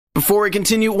Before we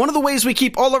continue, one of the ways we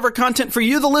keep all of our content for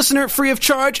you, the listener, free of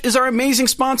charge is our amazing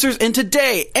sponsors, and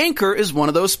today, Anchor is one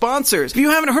of those sponsors. If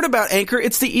you haven't heard about Anchor,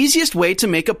 it's the easiest way to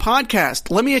make a podcast.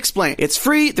 Let me explain. It's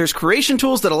free, there's creation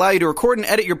tools that allow you to record and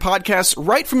edit your podcasts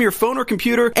right from your phone or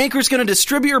computer. Anchor's going to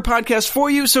distribute your podcast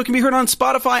for you so it can be heard on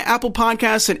Spotify, Apple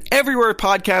Podcasts, and everywhere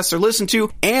podcasts are listened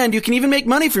to, and you can even make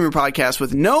money from your podcast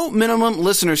with no minimum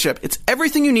listenership. It's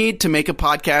everything you need to make a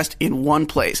podcast in one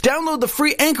place. Download the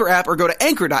free Anchor app or go to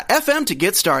anchor.fm to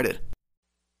get started.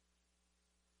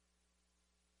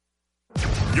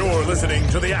 You're listening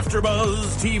to the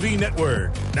AfterBuzzTV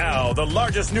network. Now the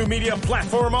largest new media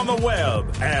platform on the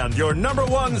web and your number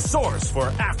one source for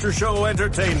after-show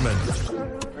entertainment.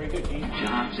 Very good, Gene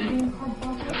Johnson.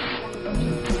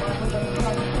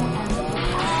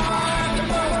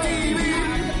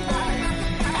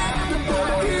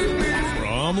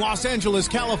 From Los Angeles,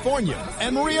 California,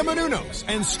 and Maria Menounos,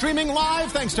 and streaming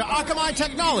live thanks to Akamai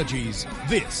Technologies,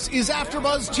 this is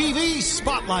AfterBuzzTV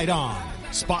Spotlight On.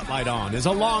 Spotlight On is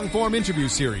a long-form interview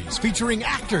series featuring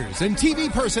actors and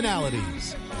TV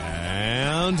personalities.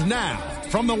 And now,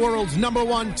 from the world's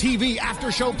 #1 TV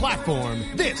after-show platform,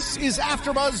 this is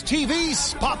AfterBuzzTV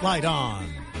Spotlight On.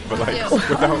 But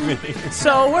without me.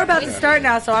 So we're about to start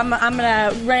now, so I'm going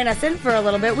to rein us in for a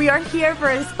little bit. We are here for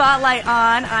a Spotlight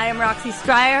On. I am Roxy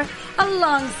Stryer,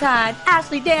 alongside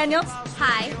Ashley Daniels.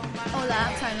 Hi. Hola.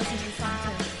 I'm trying to listen to the song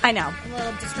too. I know. I'm a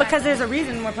little distracted. Because there's a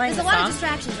reason we're playing There's this a song. lot of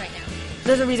distractions right now.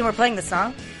 There's a reason we're playing this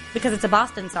song. Because it's a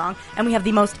Boston song. And we have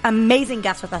the most amazing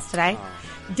guest with us today.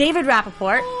 David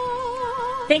Rapaport.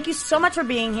 Thank you so much for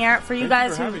being here. For you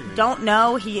guys who don't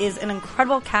know, he is an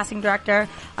incredible casting director.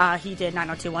 He did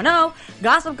 90210,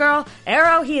 Gossip Girl,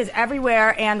 Arrow. He is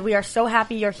everywhere, and we are so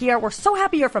happy you're here. We're so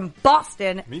happy you're from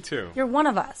Boston. Me too. You're one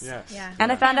of us. Yes. Yeah. And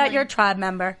I found out you're a tribe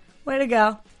member. Way to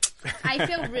go. I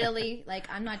feel really like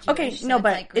I'm not Jewish. Okay, so no,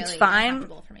 but like really it's fine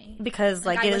uncomfortable for me. Because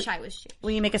I wish I was Jewish.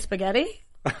 Will you make a spaghetti?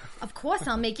 Of course,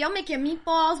 I'll make your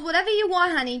meatballs, whatever you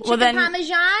want, honey. Chicken Well, then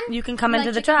Parmesan. you can come You into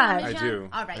like the chicken tribe. Parmesan? I do.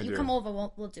 All right, I you do. come over.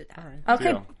 We'll do that.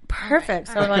 Okay, Deal. perfect.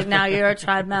 So like now you're a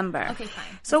tribe member. Okay,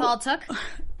 fine. So That's all it took.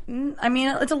 I mean,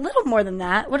 it's a little more than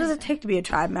that. What does it take to be a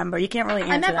tribe member? You can't really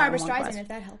answer I met that Barbara in one Streisand. question. If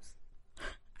that helps.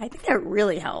 I think that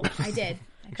really helps. I did.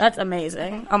 That's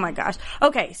amazing. Oh my gosh.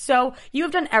 Okay, so you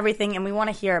have done everything and we want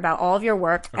to hear about all of your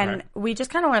work and we just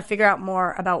kind of want to figure out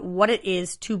more about what it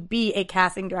is to be a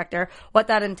casting director, what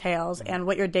that entails and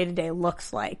what your day-to-day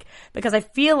looks like. Because I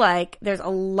feel like there's a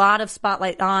lot of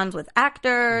spotlight ons with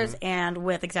actors and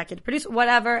with executive producers,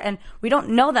 whatever, and we don't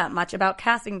know that much about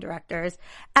casting directors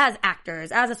as actors,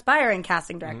 as aspiring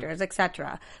casting directors,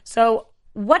 etc. So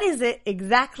what is it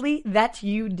exactly that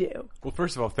you do? Well,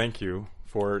 first of all, thank you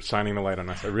for shining the light on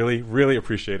us. I really, really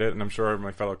appreciate it, and I'm sure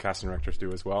my fellow casting directors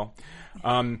do as well.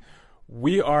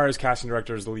 We are, as casting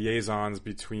directors, the liaisons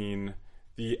between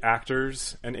the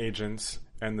actors and agents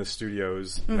and the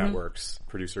studios, networks,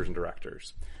 producers, and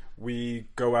directors. We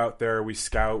go out there, we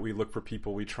scout, we look for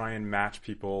people, we try and match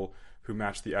people who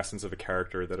match the essence of a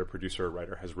character that a producer or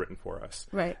writer has written for us.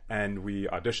 Right. And we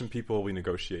audition people, we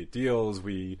negotiate deals,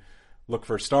 we look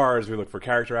for stars, we look for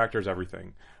character actors,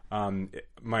 everything.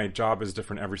 My job is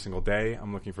different every single day.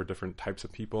 I'm looking for different types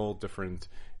of people, different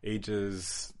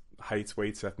ages, heights,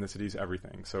 weights, ethnicities,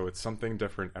 everything. So it's something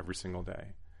different every single day.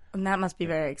 And that must be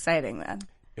very exciting then.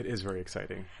 It is very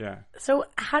exciting, yeah. So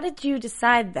how did you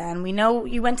decide then? We know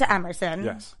you went to Emerson.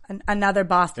 Yes. Another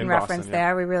Boston In reference Boston, there.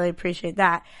 yeah. We really appreciate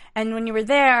that. And when you were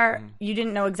there, you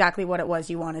didn't know exactly what it was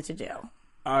you wanted to do.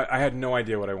 I had no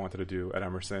idea what I wanted to do at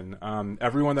Emerson.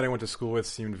 Everyone that I went to school with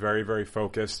seemed very, very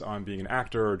focused on being an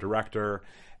actor or director,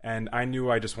 and I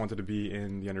knew I just wanted to be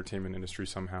in the entertainment industry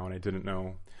somehow, and I didn't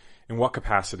know in what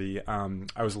capacity.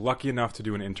 I was lucky enough to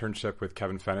do an internship with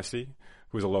Kevin Fennessy,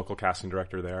 who was a local casting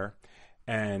director there,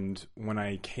 and when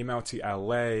I came out to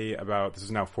LA this is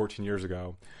now 14 years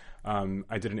ago,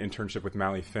 I did an internship with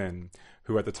Mally Finn,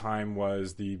 who at the time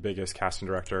was the biggest casting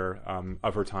director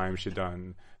of her time. She'd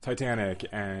done Titanic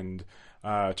and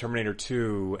Terminator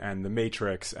 2 and The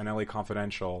Matrix and LA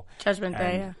Confidential. Judgment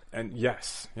Day, yeah. And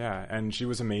yes, yeah. And she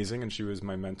was amazing, and she was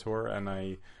my mentor, and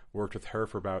I worked with her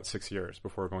for about 6 years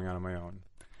before going out on my own.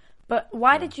 But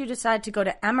why did you decide to go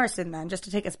to Emerson then, just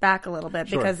to take us back a little bit?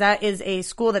 Sure. Because that is a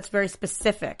school that's very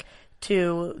specific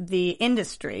to the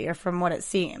industry, or from what it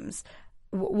seems.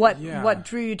 What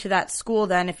drew you to that school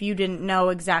then if you didn't know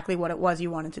exactly what it was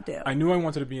you wanted to do? I knew I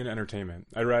wanted to be in entertainment.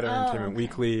 I read Entertainment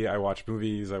Weekly, I watched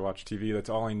movies, I watched TV. That's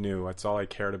all I knew. That's all I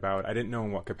cared about. I didn't know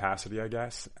in what capacity, I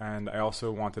guess. And I also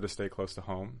wanted to stay close to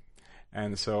home.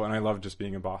 And I loved just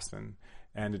being in Boston.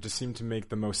 And it just seemed to make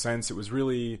the most sense. It was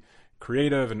really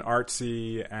creative and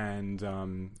artsy and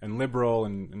liberal,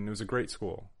 and it was a great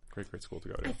school. Great school to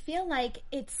go to. I feel like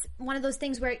it's one of those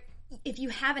things where if you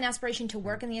have an aspiration to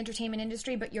work in the entertainment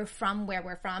industry, but you're from where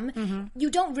we're from, you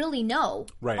don't really know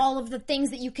all of the things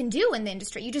that you can do in the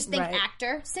industry. You just think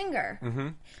actor,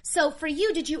 singer. So for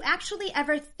you, did you actually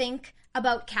ever think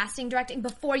about casting directing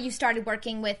before you started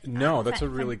working with... No, that's a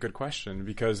really good question,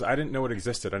 because I didn't know it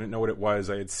existed. I didn't know what it was.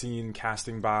 I had seen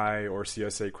Casting By or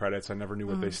CSA credits. I never knew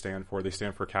what they stand for. They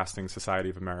stand for Casting Society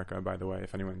of America, by the way,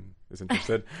 if anyone is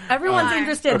interested. Everyone's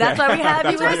interested. That's why we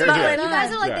have you guys. You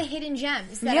guys are like the hidden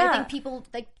gems that I think people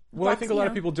like. Well, I think a lot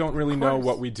of people don't really know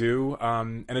what we do,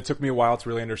 and it took me a while to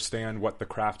really understand what the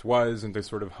craft was and to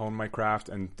sort of hone my craft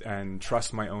and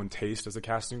trust my own taste as a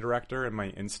casting director and my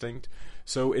instinct.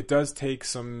 So it does take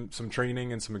some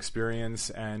training and some experience,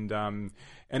 and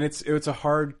it's a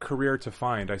hard career to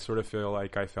find. I sort of feel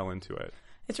like I fell into it.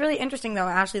 It's really interesting, though,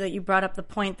 Ashley, that you brought up the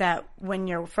point that when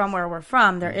you're from where we're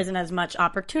from, there isn't as much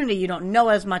opportunity. You don't know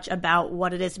as much about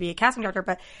what it is to be a casting director,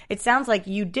 but it sounds like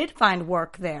you did find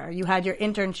work there. You had your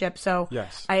internship, so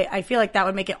yes. I feel like that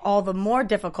would make it all the more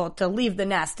difficult to leave the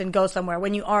nest and go somewhere.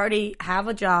 When you already have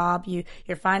a job,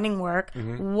 you're finding work,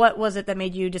 what was it that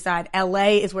made you decide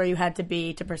LA is where you had to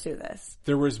be to pursue this?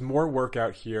 There was more work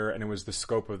out here, and it was the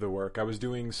scope of the work. I was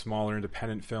doing smaller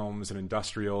independent films and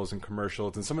industrials and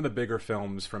commercials, and some of the bigger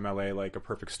films from LA, like A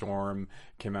Perfect Storm,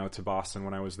 came out to Boston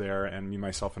when I was there, and Me,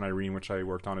 Myself, and Irene, which I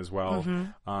worked on as well,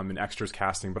 in extras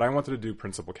casting. But I wanted to do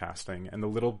principal casting, and the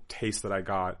little taste that I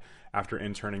got after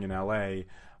interning in LA,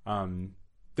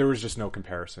 there was just no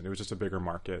comparison. It was just a bigger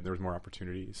market. There was more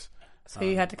opportunities. So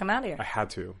you had to come out here. I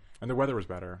had to, and the weather was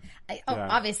better.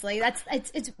 Obviously,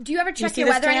 it's. Do you ever check your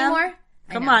weather anymore?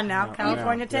 Come on now,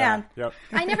 California tan. Yeah. Yep.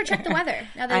 I never check the weather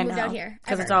now that I moved out here.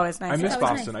 Because it's always nice. I miss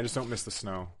Boston. I just don't miss the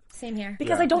snow. Same here.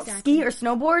 Because I don't ski or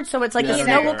snowboard, so it's like the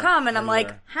snow will come, and I'm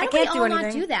like, how I do can't we do all anything.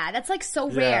 not do that? That's like so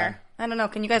rare. I don't know.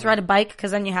 Can you guys ride a bike?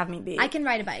 Because then you have me beat. I can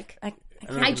ride a bike.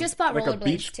 I just bought like rollerblades a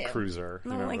beach too. cruiser.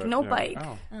 No bike.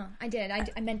 Oh, I did.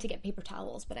 I meant to get paper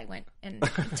towels, but I went and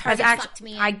Target fucked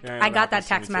me. I got that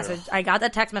text message. I got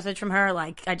that text message from her.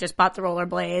 Like, I just bought the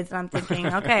rollerblades, and I'm thinking,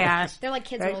 okay, Ash. They're like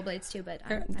kids' rollerblades too, but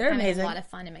they're amazing. A lot of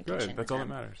fun in my kitchen. That's all that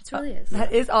matters. It really is.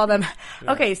 That is all that.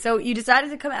 Okay, so you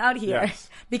decided to come out here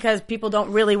because people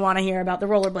don't really want to hear about the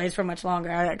rollerblades for much longer.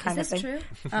 That kind of thing. True?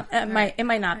 It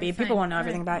might not be. People won't know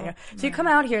everything about you. So you come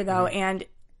out here though, and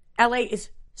LA is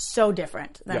so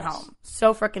different than home.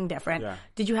 So freaking different. Yeah.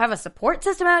 Did you have a support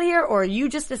system out here, or you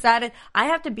just decided, I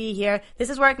have to be here, this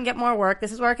is where I can get more work,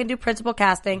 this is where I can do principal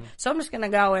casting, so I'm just going to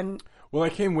go and... Well, I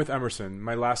came with Emerson.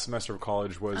 My last semester of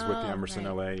college was with the Emerson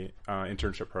LA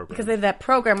internship program. Because they have that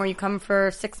program where you come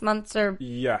for 6 months or...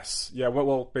 Yes. Yeah,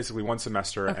 well basically one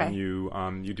semester, and you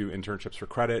do internships for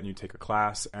credit, and you take a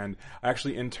class. And I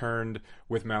actually interned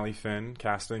with Mally Finn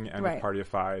casting and with Party of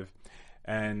Five.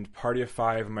 And Party of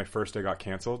Five, my first day got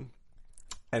canceled.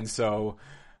 And so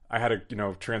I had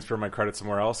to, transfer my credit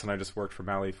somewhere else, and I just worked for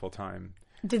Mally full time.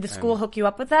 Did the school hook you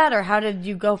up with that, or how did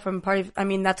you go from Party... I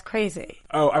mean, that's crazy.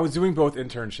 Oh, I was doing both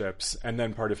internships, and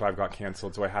then Party of Five got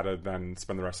canceled, so I had to then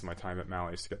spend the rest of my time at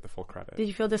Mally's to get the full credit. Did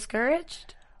you feel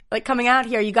discouraged? Like, coming out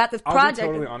here, you got this project... I'll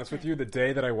be totally honest with you. The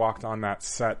day that I walked on that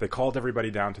set, they called everybody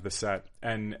down to the set,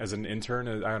 and as an intern,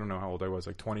 I don't know how old I was,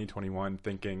 like 20, 21,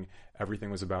 thinking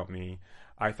everything was about me.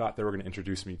 I thought they were going to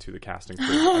introduce me to the casting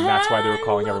crew, and that's why they were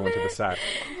calling everyone to the set.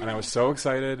 And I was so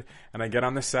excited, and I get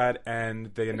on the set, and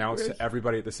they announce to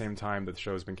everybody at the same time that the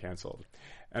show has been canceled.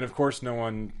 And of course, no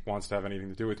one wants to have anything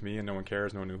to do with me, and no one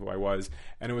cares, no one knew who I was.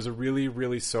 And it was a really,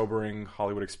 really sobering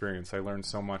Hollywood experience. I learned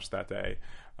so much that day.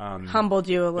 Humbled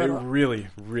you a little. It really,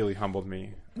 really humbled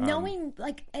me. Knowing,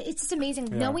 it's just amazing.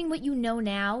 Yeah. Knowing what you know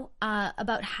now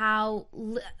about how,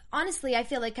 honestly, I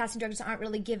feel like casting directors aren't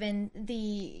really given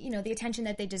the attention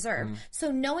that they deserve.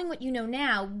 So knowing what you know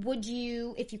now, would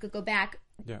you, if you could go back,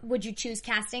 would you choose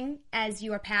casting as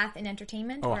your path in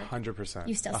entertainment? Oh, 100%.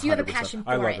 You still, so you have a passion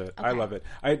for it. I love it. Okay. I love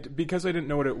it. Because I didn't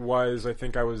know what it was, I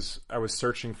think I was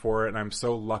searching for it, and I'm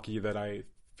so lucky that I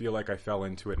feel like I fell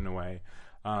into it in a way.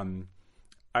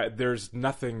 There's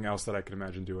nothing else that I could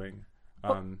imagine doing.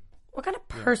 What kind of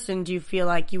person do you feel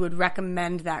like you would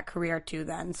recommend that career to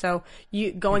then? So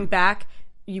you going back,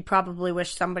 you probably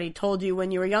wish somebody told you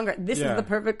when you were younger, this is the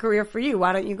perfect career for you.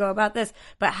 Why don't you go about this?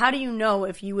 But how do you know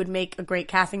if you would make a great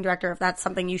casting director, if that's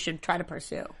something you should try to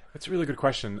pursue? That's a really good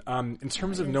question. In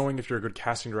terms of knowing if you're a good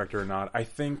casting director or not, I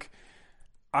think...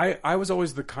 I was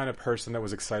always the kind of person that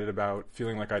was excited about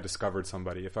feeling like I discovered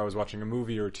somebody. If I was watching a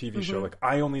movie or a TV show, like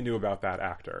I only knew about that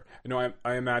actor.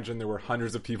 I imagine there were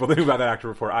hundreds of people that knew about that actor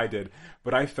before I did,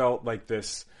 but I felt like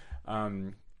this,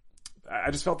 I I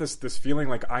just felt this feeling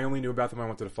like I only knew about them. I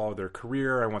wanted to follow their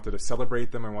career. I wanted to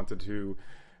celebrate them. I wanted to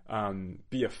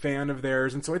be a fan of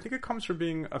theirs. And so I think it comes from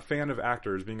being a fan of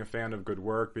actors, being a fan of good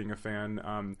work, being a fan,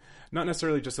 not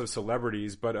necessarily just of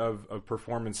celebrities, but of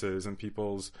performances and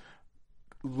people's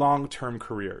long-term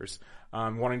careers,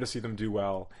 wanting to see them do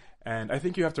well. And I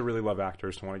think you have to really love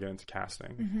actors to want to get into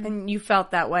casting. Mm-hmm. And you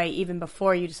felt that way even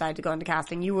before you decided to go into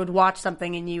casting. You would watch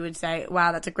something and you would say,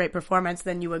 wow, that's a great performance.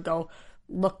 Then you would go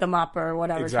look them up or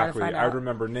whatever. Exactly. Try to find I out. would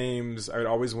remember names. I would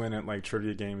always win at like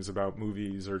trivia games about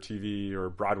movies or TV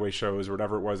or Broadway shows or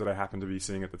whatever it was that I happened to be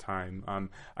seeing at the time.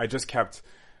 I just kept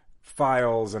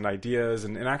files and ideas.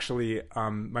 And actually,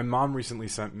 my mom recently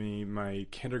sent me my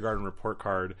kindergarten report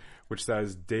card, which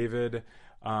says David...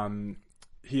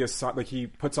 he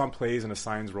puts on plays and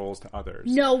assigns roles to others.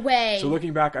 No way. So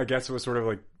looking back, I guess it was sort of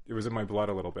like it was in my blood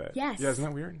a little bit. Yes. Yeah, isn't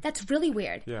that weird? That's really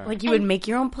weird. Yeah. Like you would make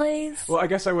your own plays? Well, I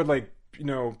guess I would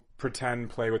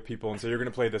pretend play with people and say you're going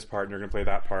to play this part and you're going to play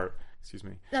that part. Excuse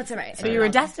me. That's all right. So you were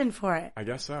destined for it. I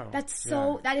guess so.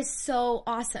 That is so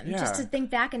awesome. Yeah. Just to think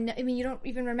back and I mean you don't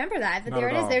even remember that, but Not there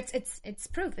at it is. all. There it's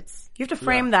proof. You have to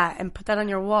frame that and put that on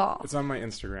your wall. It's on my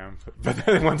Instagram, but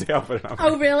then one day I'll put it on.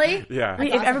 Oh really? Yeah.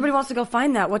 Wait, if everybody wants to go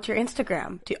find that, what's your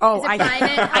Instagram? I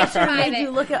Private? I made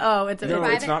you look at. Oh, it's No,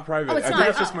 private? it's not private. Oh, it's I not. think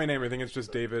it's just my name. I think it's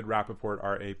just David Rapaport,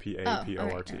 Rapaport. all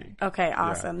right. okay.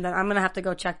 Awesome. Then I'm gonna have to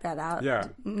go check that out. Yeah.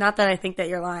 Not that I think that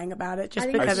you're lying about it, just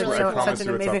I think because it's it's really cool. such an I promise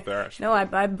you it's amazing. up there, actually. No,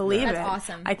 I believe That's it.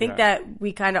 awesome. I think that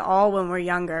we kind of all, when we're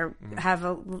younger, have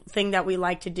a thing that we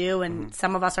like to do, and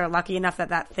some of us are lucky enough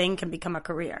that thing can become a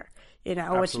career. You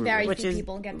know, Absolutely. Very which few is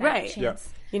people get that right. chance.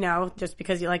 Yeah. You know, just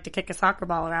because you like to kick a soccer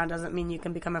ball around doesn't mean you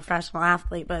can become a professional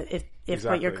athlete. But if what your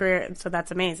Exactly. career, so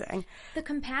that's amazing. The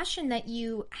compassion that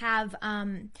you have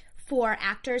for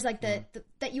actors, like the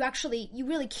that you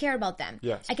really care about them.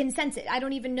 Yes. I can sense it. I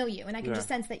don't even know you, and I can just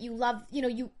sense that you love. You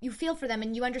know, you feel for them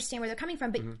and you understand where they're coming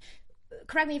from. But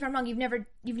correct me if I'm wrong. You've never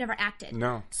acted.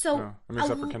 No. So no. I mean,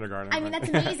 except for kindergarten. I mean, that's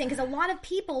amazing because a lot of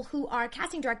people who are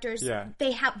casting directors,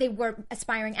 they were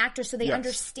aspiring actors, so they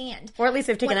understand. Or at least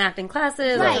they've taken acting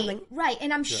classes or something. Right.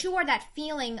 And I'm sure that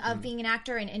feeling of being an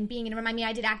actor and being in a room. I mean,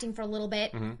 I did acting for a little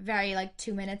bit, very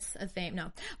 2 minutes of fame.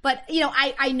 No, but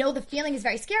I know the feeling is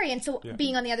very scary, and so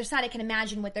being on the other side, I can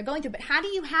imagine what they're going through. But how do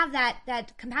you have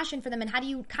that compassion for them, and how do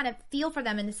you kind of feel for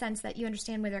them in the sense that you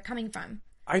understand where they're coming from?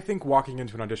 I think walking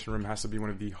into an audition room has to be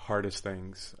one of the hardest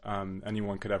things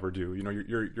anyone could ever do. You know,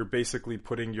 you're basically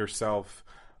putting yourself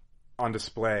on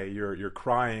display. You're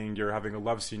crying. You're having a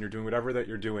love scene. You're doing whatever that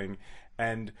you're doing,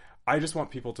 and I just want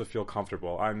people to feel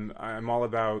comfortable. I'm all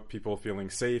about people feeling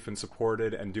safe and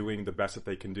supported and doing the best that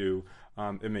they can do.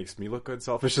 It makes me look good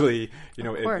selfishly. You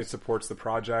know, it supports the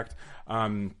project. I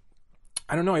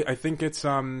don't know. I think it's.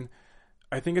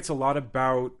 I think it's a lot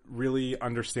about really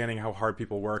understanding how hard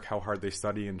people work, how hard they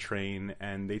study and train,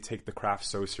 and they take the craft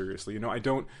so seriously. You know,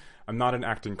 I'm not an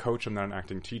acting coach. I'm not an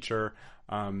acting teacher.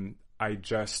 I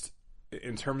just,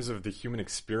 in terms of the human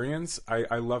experience,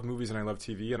 I love movies and I love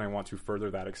TV, and I want to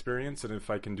further that experience. And if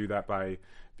I can do that by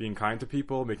being kind to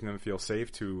people, making them feel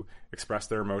safe to express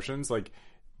their emotions,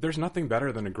 there's nothing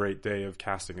better than a great day of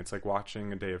casting. It's like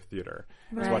watching a day of theater.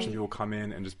 It's watching people come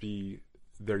in and just be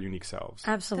their unique selves.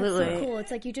 Absolutely. That's so cool.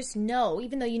 It's like you just know,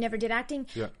 even though you never did acting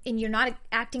and you're not an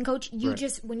acting coach, you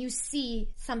just, when you see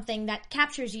something that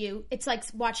captures you, it's like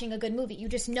watching a good movie. You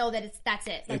just know that that's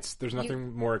it. There's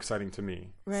nothing more exciting to me.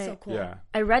 Right. So cool. Yeah.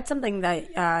 I read something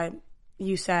that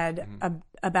you said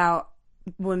about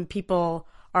when people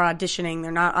are auditioning,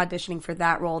 they're not auditioning for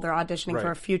that role, they're auditioning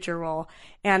for a future role.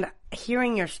 And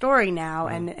hearing your story now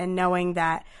and knowing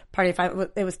that Party of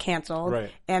Five, it was canceled,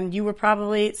 and you were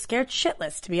probably scared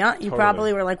shitless, to be honest. You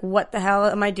probably were like, what the hell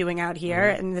am I doing out here?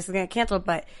 And this is going to get canceled.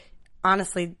 But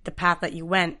honestly, the path that you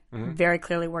went very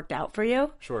clearly worked out for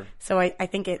you. Sure. So I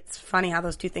think it's funny how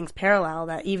those two things parallel,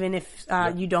 that even if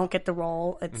you don't get the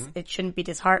role, it shouldn't be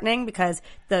disheartening, because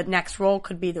the next role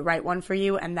could be the right one for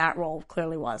you, and that role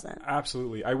clearly wasn't.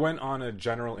 Absolutely. I went on a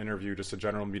general interview, just a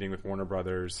general meeting with Warner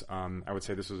Brothers. I would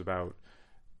say this was about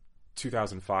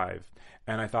 2005.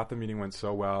 And I thought the meeting went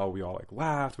so well. We all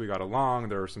laughed. We got along.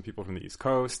 There were some people from the East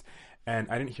Coast. And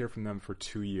I didn't hear from them for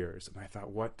 2 years. And I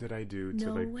thought, what did I do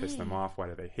to piss them off? Why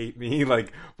did they hate me?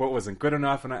 What wasn't good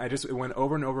enough? And it went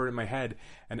over and over in my head.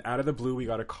 And out of the blue, we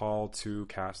got a call to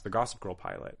cast the Gossip Girl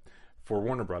pilot for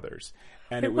Warner Brothers.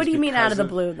 And what do you mean out of the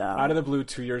blue, though? Out of the blue,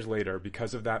 2 years later,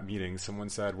 because of that meeting, someone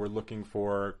said, we're looking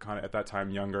for kind of, at that time,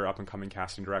 younger, up-and-coming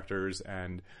casting directors,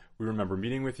 and we remember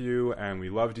meeting with you, and we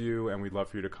loved you, and we'd love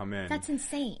for you to come in. That's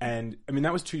insane. And, I mean,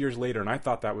 that was 2 years later, and I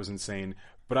thought that was insane.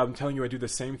 But I'm telling you, I do the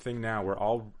same thing now where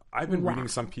I've been reading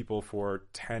some people for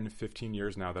 10, 15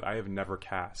 years now that I have never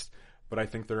cast, but I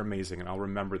think they're amazing, and I'll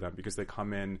remember them because they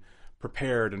come in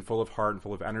prepared and full of heart and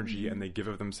full of energy, and they give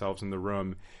of themselves in the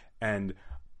room. And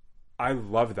I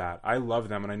love that. I love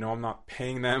them, and I know I'm not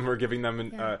paying them or giving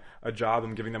them a job.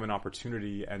 I'm giving them an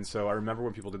opportunity. And so I remember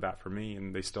when people did that for me,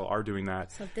 and they still are doing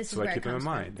that. So this is I where keep it comes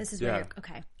them in mind. from. This is where you're,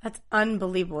 okay. That's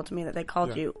unbelievable to me that they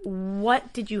called you.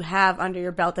 What did you have under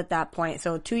your belt at that point?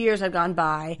 So 2 years had gone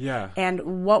by. Yeah.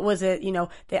 And what was it,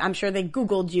 I'm sure they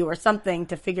Googled you or something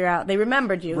to figure out. They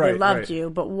remembered you. They loved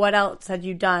you. But what else had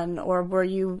you done, or were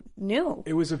you new?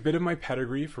 It was a bit of my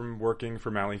pedigree from working for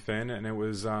Mally Finn, and it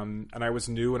was, and I was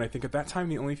new. And I think at that time,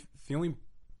 the only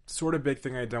sort of big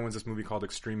thing I had done was this movie called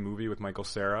Extreme Movie with Michael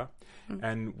Cera.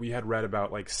 And we had read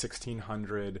about like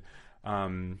 1,600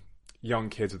 young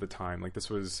kids at the time. Like this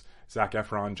was Zac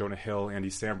Efron, Jonah Hill, Andy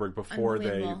Samberg before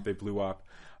they blew up.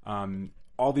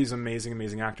 All these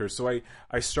amazing actors. So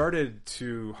I started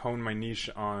to hone my niche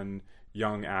on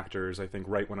young actors, I think,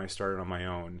 right when I started on my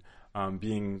own,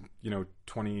 being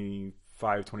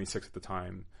 25, 26 at the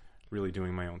time, really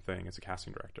doing my own thing as a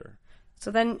casting director. So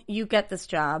then you get this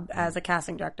job as a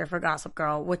casting director for Gossip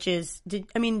Girl, which is, did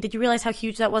you realize how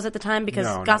huge that was at the time? Because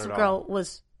No, Gossip Girl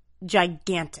was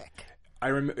gigantic.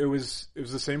 It was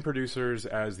the same producers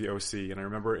as the OC, and I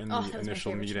remember in the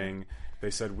initial meeting, they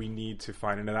said we need to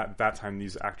find, and at that time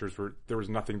these actors there was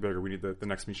nothing bigger. We need the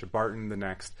next Misha Barton, the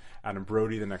next Adam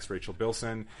Brody, the next Rachel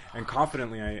Bilson, and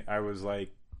confidently I was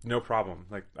like, no problem,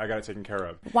 like I got it taken care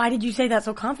of. Why did you say that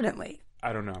so confidently?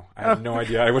 I don't know. I have no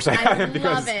idea. I wish I had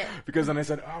because then I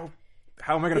said,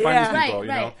 how am I going to find these people?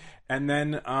 You know, and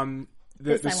then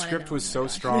the script was so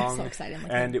strong, so excited,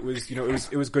 and it was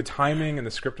it was good timing, and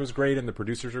the script was great, and the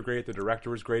producers were great, the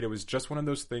director was great. It was just one of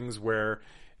those things where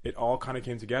it all kind of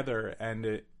came together, and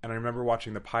I remember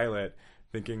watching the pilot,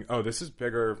 thinking, oh, this is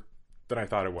bigger than I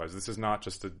thought it was. This is not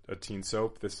just a teen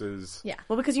soap. This is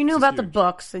well, because you knew about the huge.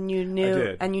 books, and you knew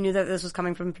that this was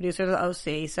coming from producers of the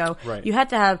OC, so Right. you had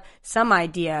to have some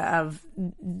idea of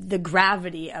the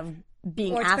gravity of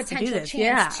being asked to do this.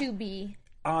 Chance to be.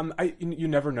 You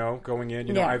never know going in.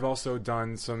 You know, I've also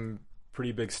done some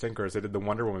pretty big stinkers. I did the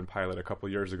Wonder Woman pilot a couple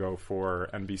years ago for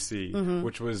NBC,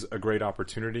 which was a great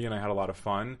opportunity, and I had a lot of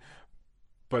fun.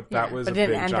 But that was a big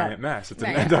giant mess. It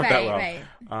didn't end up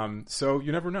that well. So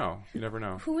you never know. You never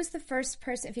know. Who was the first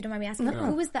person, if you don't mind me asking,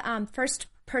 who was the first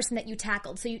person that you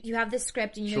tackled? So you have this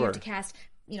script and you have to cast,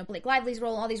 Blake Lively's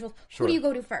role, all these roles. Who do you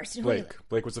go to first?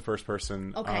 Blake was the first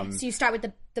person. Okay, so you start with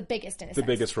the biggest in a sense.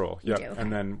 The biggest role, yeah, okay. And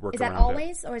then work around it. Is that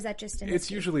always, or is that just in It's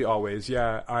usually always,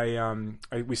 yeah.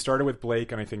 We started with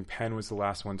Blake, and I think Penn was the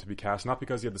last one to be cast, not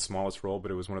because he had the smallest role, but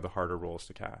it was one of the harder roles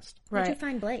to cast. Where'd you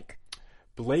find Blake?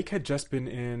 Blake had just been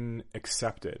in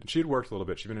Accepted. She had worked a little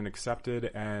bit. She'd been in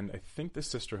Accepted and I think the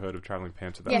Sisterhood of Traveling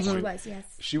Pants at that point. Yeah, she was,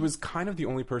 yes. She was kind of the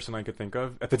only person I could think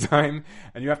of at the time.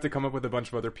 And you have to come up with a bunch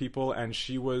of other people. And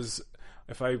she was,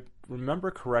 if I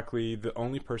remember correctly, the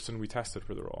only person we tested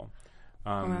for the role.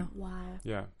 Wow.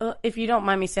 Yeah. If you don't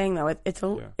mind me saying, though,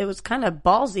 it was kind of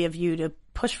ballsy of you to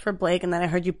push for Blake, and then I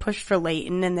heard you push for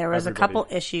Leighton, and there was a couple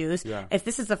issues. Yeah. If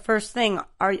this is the first thing,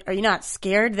 are you not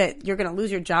scared that you're going to lose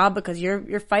your job because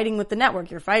you're fighting with the network,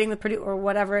 you're fighting the producer, or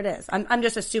whatever it is? I'm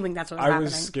just assuming that's what's happening. I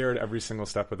was scared every single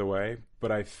step of the way,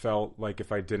 but I felt like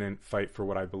if I didn't fight for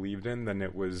what I believed in, then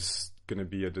it was going to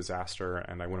be a disaster,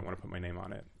 and I wouldn't want to put my name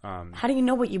on it. How do you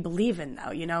know what you believe in,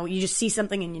 though? You just see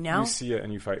something and you see it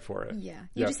and you fight for it. Yeah,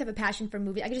 you just have a passion for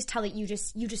movies. I can just tell that you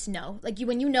just know. Like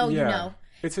when you know, you know.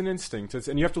 It's an instinct,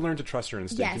 and you have to learn to trust your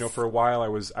instinct. Yes. For a while, I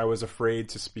was afraid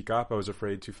to speak up. I was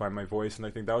afraid to find my voice, and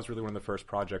I think that was really one of the first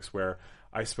projects where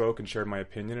I spoke and shared my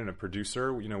opinion, and a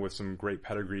producer, with some great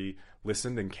pedigree,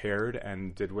 listened and cared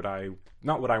and did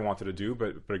not what I wanted to do,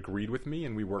 but agreed with me,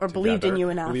 and we worked together. Or believed in you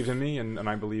enough. Believed in me, and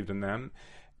I believed in them,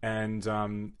 and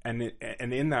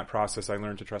in that process, I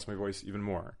learned to trust my voice even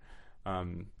more.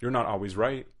 You're not always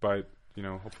right, but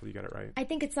hopefully you get it right. I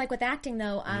think it's like with acting,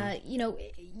 though.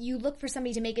 You look for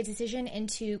somebody to make a decision and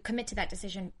to commit to that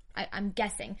decision. I'm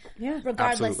guessing,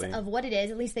 regardless of what it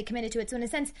is. At least they committed to it. So in a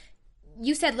sense,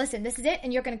 you said, "Listen, this is it,"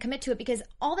 and you're going to commit to it because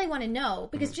all they want to know.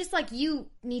 Because just like you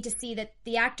need to see that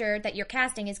the actor that you're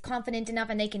casting is confident enough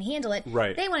and they can handle it.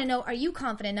 Right. They want to know: are you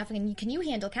confident enough and can you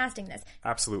handle casting this?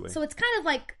 Absolutely. So it's kind of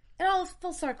like it all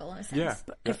full circle in a sense.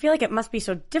 Yeah. I feel like it must be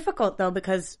so difficult though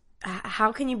because.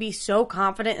 How can you be so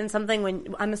confident in something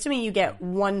when I'm assuming you get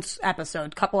one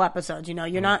episode, couple episodes,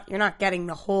 you're not getting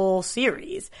the whole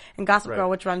series. And Gossip Girl,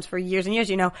 which runs for years and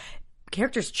years,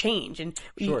 characters change, and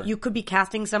you could be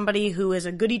casting somebody who is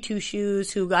a goody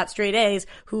two-shoes, who got straight A's,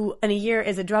 who in a year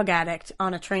is a drug addict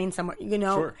on a train somewhere,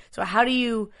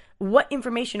 So what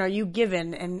information are you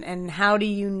given, and how do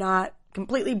you not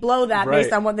completely blow that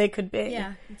based on what they could be?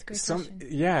 Yeah, it's a great question.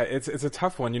 Yeah, it's a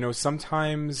tough one.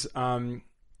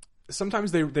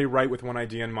 Sometimes they write with one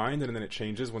idea in mind, and then it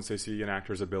changes once they see an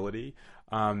actor's ability.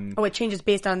 It changes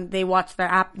based on they watch the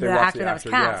actor that was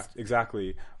cast. Yeah,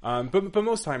 exactly. But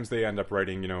most times they end up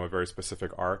writing, a very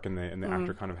specific arc, and the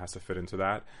actor kind of has to fit into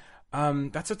that.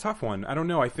 That's a tough one. I don't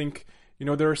know. I think,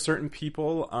 there are certain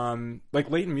people, like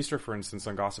Leighton Meester, for instance,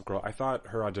 on Gossip Girl. I thought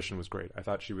her audition was great. I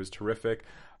thought she was terrific.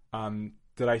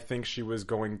 Did I think she was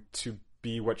going to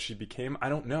be what she became? I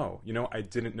don't know. I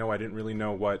didn't know. I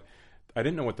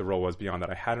didn't know what the role was beyond that.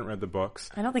 I hadn't read the books.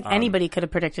 I don't think anybody could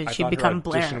have predicted she'd become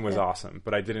Blair. Her audition was awesome,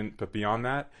 but I didn't. But beyond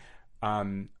that,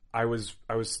 I was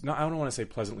not. I don't want to say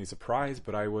pleasantly surprised,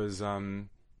 but I was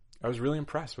really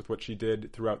impressed with what she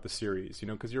did throughout the series.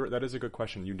 Because that is a good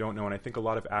question. You don't know, and I think a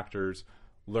lot of actors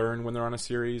learn when they're on a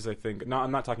series. I think. No,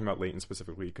 I'm not talking about Leighton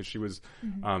specifically, because she was.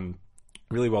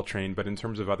 Really well trained, but in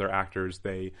terms of other actors,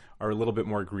 they are a little bit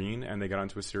more green, and they get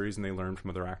onto a series and they learn from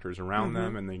other actors around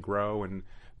them, and they grow, and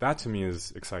that to me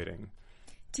is exciting.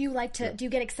 Do you do you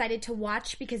get excited to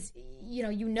watch, because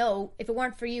if it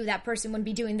weren't for you, that person wouldn't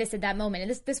be doing this at that moment,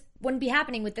 and this wouldn't be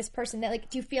happening with this person? That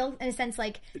do you feel in a sense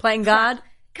like playing God?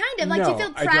 Kind of like, do you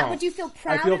feel proud? Would you feel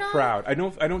proud? I feel proud. I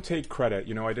don't take credit.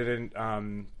 I didn't.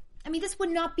 I mean, this would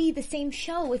not be the same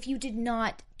show if you did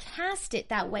not cast it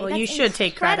that way. Well, you should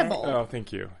take credit. Oh,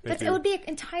 thank you. It would be an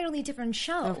entirely different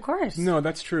show. Of course. No,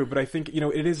 that's true. But I think,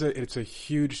 it's a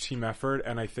huge team effort.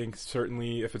 And I think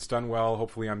certainly if it's done well,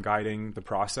 hopefully I'm guiding the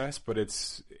process. But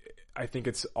I think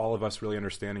it's all of us really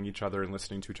understanding each other and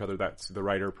listening to each other. That's the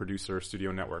writer, producer,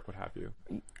 studio network, what have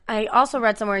you. I also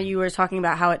read somewhere you were talking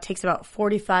about how it takes about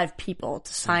 45 people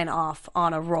to sign off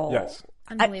on a role. Yes.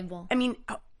 Unbelievable. I mean...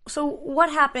 So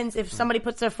what happens if somebody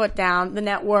puts their foot down, the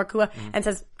network, and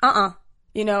says,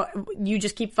 you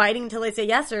just keep fighting until they say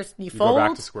yes, or you fold? You go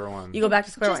back to square one. You go back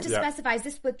to square one. Just to specify, is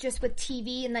this just with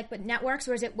TV and with networks,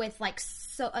 or is it with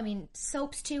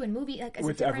soaps too and movie?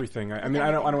 With everything. I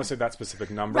don't want to say that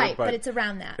specific number, right? But it's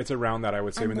around that. It's around that, I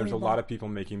would say. I mean, there's a lot of people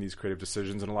making these creative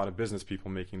decisions, and a lot of business people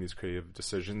making these creative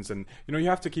decisions, and you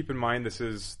have to keep in mind this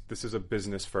is a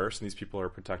business first, and these people are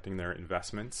protecting their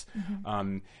investments,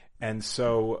 and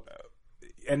so.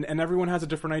 And everyone has a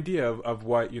different idea of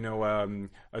what a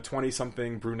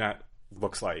 20-something brunette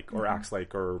looks like or acts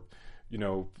like, or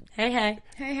hey,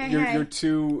 you're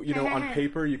two on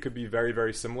paper you could be very,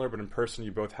 very similar, but in person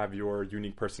you both have your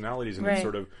unique personalities, and it's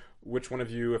sort of which one of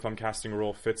you, if I'm casting a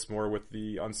role, fits more with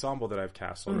the ensemble that I've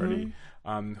cast already.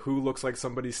 Who looks like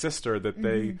somebody's sister that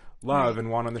they love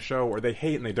and want on the show, or they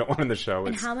hate and they don't want on the show.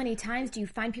 And how many times do you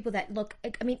find people that look?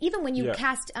 I mean, even when you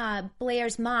cast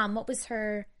Blair's mom, what was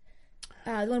her?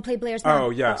 The one who played Blair's mom. Oh,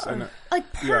 yes.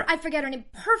 I forget her name.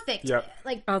 Perfect. Yep.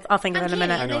 I'll think of it in a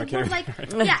minute. I know, I can't.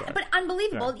 But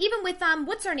unbelievable. Yeah. Even with,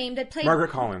 what's her name that played...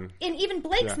 Margaret Collin. And even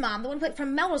Blake's mom, the one who played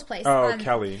from Melrose Place. Oh,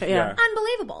 Kelly. Yeah.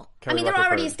 Unbelievable. Kelly they're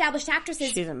already established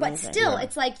actresses, but still,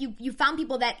 it's like you found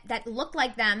people that look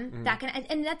like them, that can,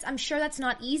 and I'm sure that's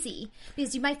not easy,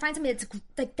 because you might find somebody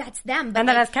that's them. But and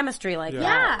that has chemistry like that.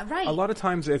 Yeah, right. A lot of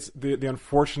times it's the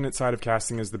unfortunate side of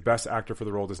casting is the best actor for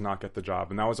the role does not get the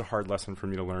job, and that was a hard lesson for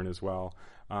me to learn as well.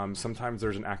 Sometimes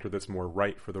there's an actor that's more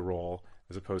right for the role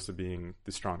as opposed to being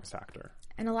the strongest actor.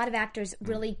 And a lot of actors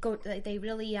really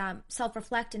really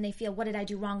self-reflect, and they feel, what did I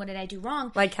do wrong? What did I do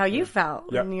wrong? Like how you felt.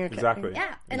 Yeah, exactly.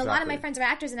 Yeah, and a lot of my friends are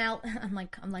actors, and I'm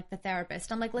like the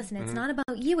therapist. I'm like, listen, it's not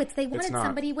about you. They wanted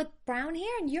somebody with brown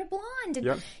hair, and you're blonde.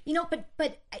 And,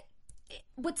 but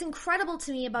what's incredible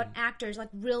to me about actors, like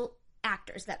real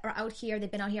actors that are out here,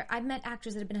 they've been out here. I've met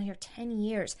actors that have been out here 10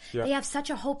 years. Yep. They have such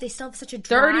a hope. They still have such a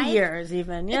drive. 30 years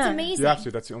even, yeah. It's amazing. You have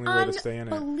to. That's the only way to stay in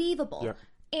it. Unbelievable. Yep.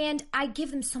 And I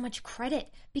give them so much credit,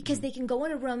 because they can go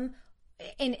in a room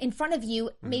in front of you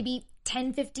maybe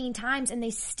 10, 15 times, and they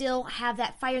still have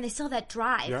that fire, and they still have that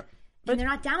drive. Yep. And they're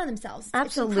not down on themselves.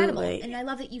 Absolutely. It's incredible. And I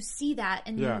love that you see that,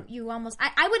 and you almost...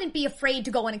 I wouldn't be afraid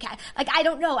to go in a cat. I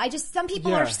don't know. Some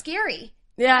people are scary.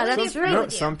 Yeah, that's true. No,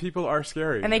 some people are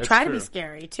scary. And they try to be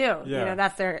scary, too. Yeah.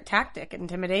 That's their tactic,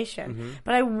 intimidation.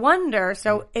 But I wonder,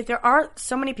 so if there are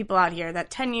so many people out here that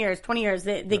 10 years, 20 years,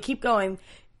 they keep going,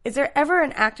 is there ever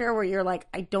an actor where you're like,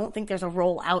 I don't think there's a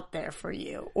role out there for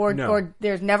you? Or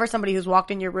there's never somebody who's walked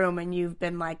in your room and you've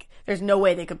been like, there's no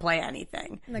way they could play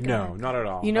anything? No, not at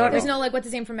all. There's no, what's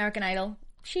his name from American Idol?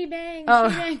 she bang, she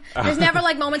bang. There's never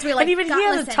like moments where you're like, and even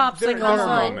hear the top single. There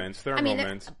are moments. There are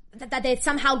moments. That they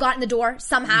somehow got in the door,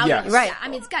 somehow. Yes. Right. Yeah, I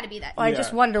mean, it's got to be that. Well, I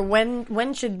just wonder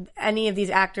when should any of these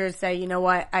actors say, you know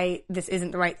what, this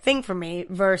isn't the right thing for me,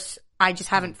 versus I just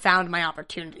haven't found my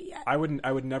opportunity yet. I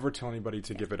would never tell anybody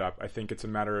to give it up. I think it's a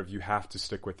matter of you have to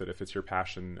stick with it if it's your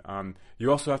passion.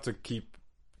 You also have to keep,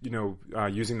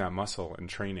 using that muscle and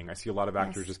training. I see a lot of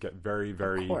actors just get very,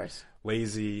 very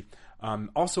lazy.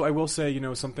 Also, I will say,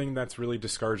 something that's really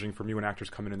discouraging for me when actors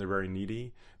come in and they're very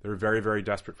needy. They're very, very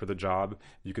desperate for the job.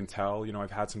 You can tell.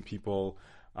 I've had some people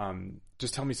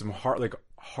just tell me some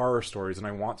horror stories, and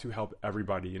I want to help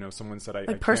everybody. Someone said,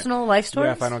 I personal life stories?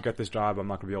 Yeah, if I don't get this job, I'm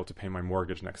not going to be able to pay my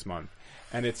mortgage next month.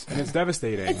 And it's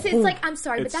devastating. It's like, I'm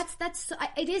sorry, but that's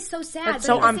it is so sad. It's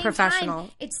so unprofessional.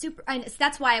 Time, it's super, and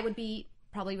that's why I would be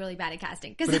probably really bad at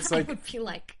casting, because I would feel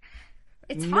like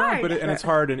it's hard. And it's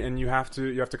hard, and you have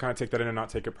to kind of take that in and not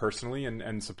take it personally,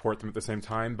 and support them at the same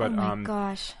time. But oh my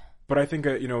gosh. But I think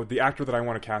the actor that I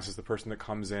want to cast is the person that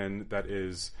comes in that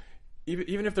is,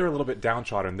 even if they're a little bit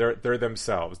downtrodden, they're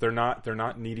themselves. They're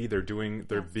not needy. They're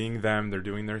being them. They're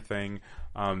doing their thing.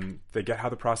 They get how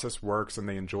the process works and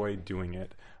they enjoy doing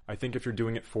it. I think if you're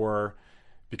doing it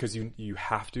because you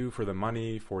have to, for the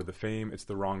money, for the fame, it's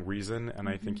the wrong reason. And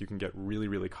I think you can get really,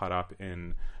 really caught up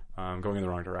in going in the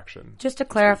wrong direction. Just to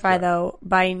clarify, though,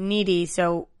 by needy,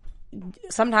 so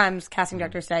sometimes casting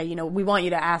directors say, we want you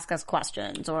to ask us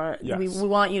questions, or we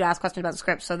want you to ask questions about the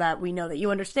script so that we know that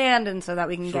you understand and so that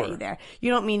we can get you there.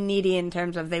 You don't mean needy in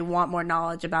terms of they want more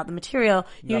knowledge about the material.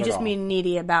 You just mean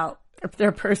needy about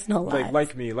their personal lives.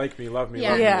 Like me, love me, love me.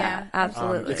 Yeah,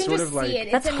 absolutely. It's sort of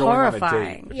like that's going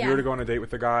horrifying. On a date. If you were to go on a date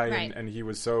with a guy and he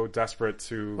was so desperate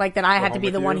to that I had to be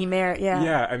the one he married.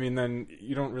 Yeah, I mean, then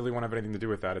you don't really want to have anything to do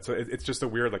with that. It's just a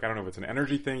weird, I don't know if it's an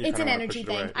energy thing. It's an energy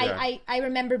thing. I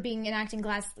remember being in acting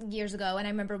class years ago, and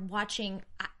I remember watching.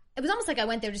 It was almost like I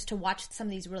went there just to watch some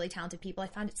of these really talented people. I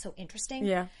found it so interesting.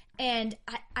 Yeah, and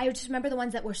I just remember the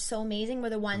ones that were so amazing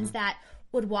were the ones that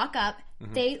would walk up.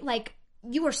 They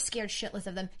you were scared shitless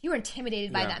of them. You were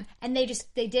intimidated by them. And they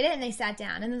did it and they sat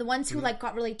down. And then the ones who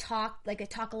got really they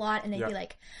talk a lot and they'd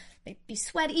they'd be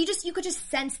sweaty. You could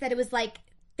just sense that it was like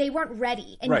they weren't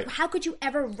ready. And how could you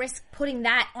ever risk putting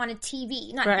that on a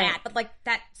TV? Not that, but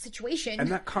that situation. And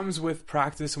that comes with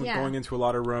practice and with going into a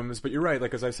lot of rooms. But you're right.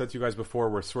 Like, as I said to you guys before,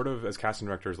 we're sort of, as casting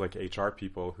directors, like HR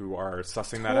people who are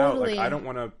sussing that out. Like, I don't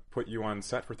want to put you on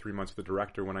set for 3 months with the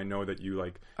director when I know that you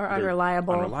are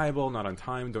unreliable, not on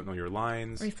time, don't know your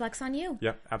lines. Reflects on you.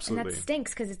 Yep, absolutely. And that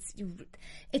stinks because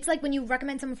it's like when you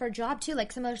recommend someone for a job too,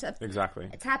 like some other stuff. Exactly.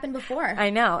 It's happened before.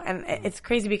 I know, and it's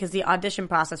crazy because the audition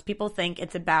process, people think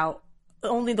it's about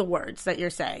only the words that you're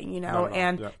saying,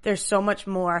 and there's so much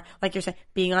more, like you're saying,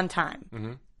 being on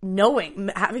time.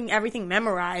 Knowing, having everything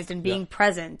memorized and being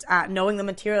present, knowing the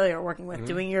material you're working with,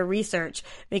 doing your research,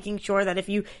 making sure that if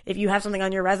you have something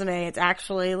on your resume, it's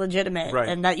actually legitimate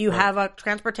and that you have a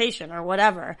transportation or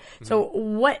whatever. So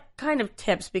what kind of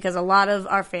tips, because a lot of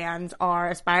our fans are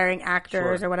aspiring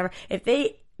actors or whatever, if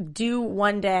they do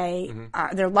one day,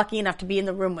 they're lucky enough to be in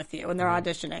the room with you and they're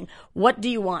auditioning, what do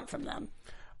you want from them?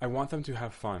 I want them to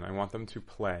have fun. I want them to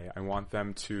play. I want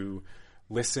them to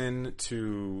listen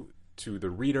to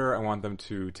the reader. I want them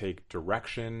to take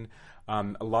direction.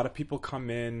 A lot of people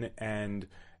come in and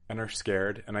are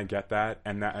scared, and I get that.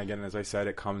 And that, again, as I said,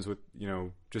 it comes with,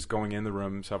 just going in the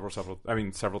room several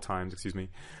times, excuse me.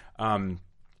 I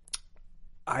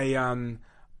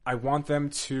want them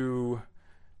to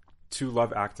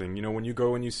love acting. When you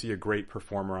go and you see a great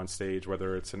performer on stage,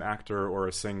 whether it's an actor or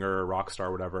a singer, a rock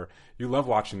star, whatever, you love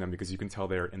watching them because you can tell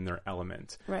they're in their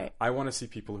element. Right. I want to see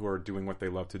people who are doing what they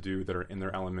love to do, that are in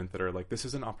their element, that are like, this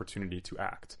is an opportunity to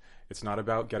act. It's not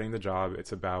about getting the job.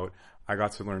 It's about, I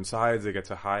got to learn sides. I get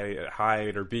to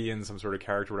hide or be in some sort of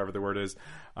character, whatever the word is.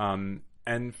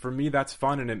 And for me, that's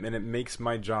fun, and it makes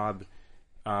my job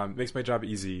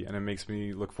easy, and it makes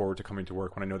me look forward to coming to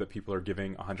work when I know that people are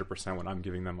giving 100% when I'm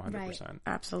giving them 100%. Right.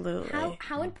 Absolutely.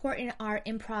 How important are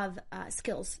improv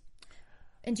skills?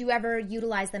 And do you ever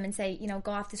utilize them and say,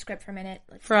 go off the script for a minute?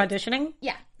 For auditioning?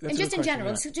 Yeah. That's and just in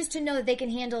general, so just to know that they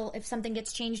can handle if something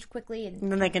gets changed quickly.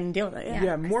 And then they can deal with it,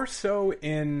 Yeah, more so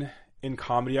in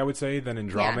comedy, I would say, than in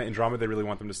drama. Yeah. In drama, they really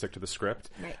want them to stick to the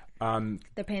script. Right.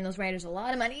 They're paying those writers a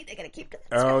lot of money. They got to keep to the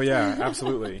script. Oh, yeah,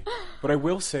 absolutely. But I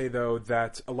will say, though,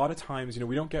 that a lot of times,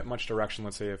 we don't get much direction,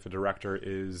 let's say, if a director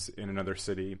is in another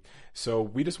city. So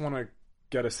we just want to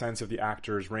get a sense of the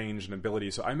actor's range and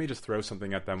ability. So I may just throw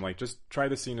something at them, like, just try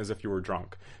the scene as if you were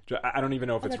drunk. I don't even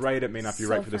know if it's right. It may not be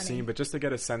right for the scene, but just to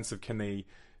get a sense of, can they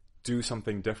do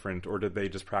something different, or did they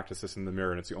just practice this in the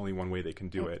mirror and it's the only one way they can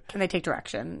do it? Can they take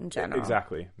direction in general?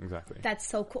 Exactly. That's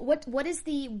so cool. What is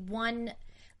the one?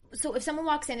 So if someone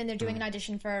walks in and they're doing an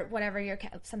audition for whatever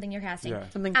something you're casting,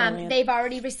 something they've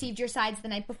already received your sides the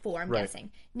night before, I'm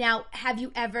guessing. Now,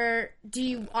 do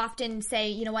you often say,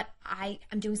 you know what,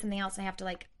 I'm doing something else, I have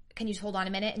to can you just hold on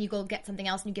a minute, and you go get something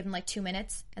else and you give them 2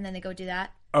 minutes and then they go do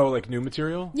that? Oh, like new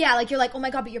material? Yeah, you're like, oh my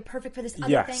God, but you're perfect for this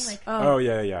other thing.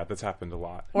 Yeah, that's happened a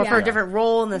lot. Or for a different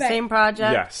role in the same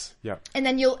project. Yes, yep. And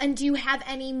then do you have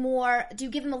any more, do you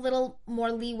give them a little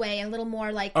more leeway and a little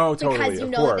more totally, because you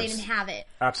know that they didn't have it?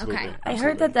 Absolutely. Okay. I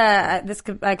heard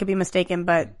that I could be mistaken,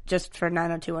 but just for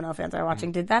 90210 fans that are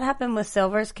watching, did that happen with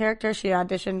Silver's character? She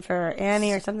auditioned for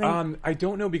Annie or something? I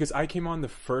don't know, because I came on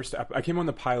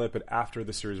the pilot, but after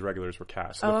the series regulars were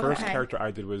cast. So the first character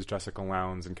I did was Jessica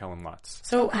Lowndes and Kellen Lutz.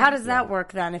 So how does that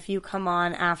work then? If you come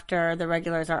on after the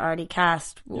regulars are already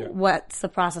cast, what's the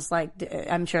process like?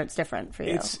 I'm sure it's different for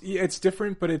you. It's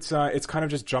different, but it's kind of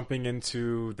just jumping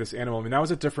into this animal. I mean, that was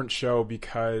a different show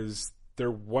because I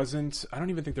don't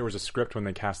even think there was a script when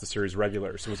they cast the series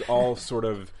regulars. So it was all sort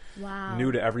of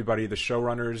new to everybody. The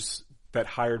showrunners that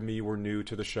hired me were new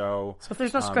to the show. So if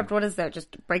there's no script, what is there?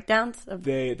 Just breakdowns?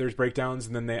 There's breakdowns,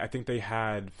 and then I think they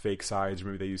had fake sides, or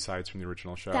maybe they used sides from the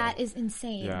original show. That is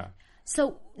insane. Yeah.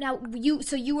 So now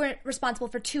you were responsible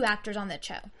for 2 actors on that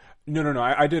show. No.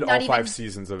 I did all 5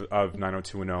 seasons of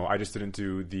 90210. I just didn't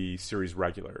do the series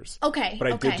regulars. Okay.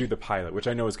 But I did do the pilot, which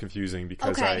I know is confusing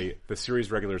because the series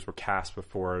regulars were cast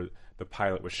before the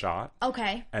pilot was shot.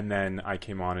 Okay. And then I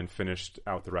came on and finished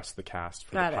out the rest of the cast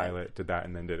for the pilot, did that,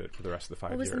 and then did it for the rest of the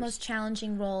 5 years. What was the most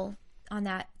challenging role on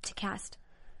that to cast?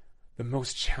 The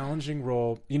most challenging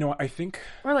role, I think...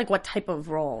 Or what type of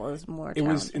role is more challenging? It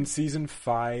was in season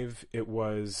 5,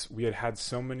 we had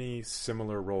so many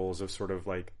similar roles of sort of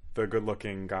the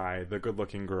good-looking guy, the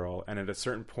good-looking girl, and at a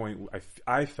certain point,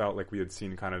 I felt like we had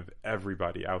seen kind of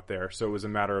everybody out there. So it was a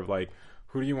matter of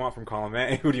who do you want from column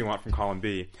A? Who do you want from column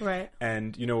B? Right.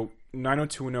 And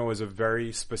 90210 is a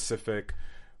very specific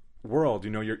world.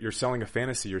 You're selling a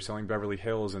fantasy, you're selling Beverly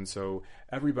Hills, and so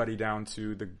everybody down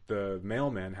to the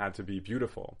mailman had to be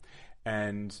beautiful.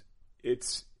 And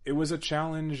it was a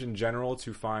challenge in general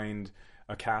to find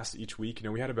a cast each week.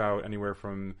 We had about anywhere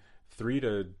from 3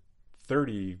 to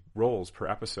 30 roles per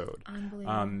episode.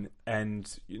 Unbelievable.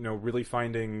 And really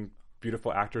finding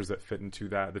beautiful actors that fit into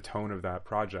the tone of that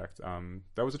project.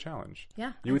 That was a challenge.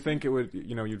 Yeah. You would think it would,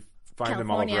 you'd find California,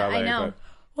 them all over LA. I know.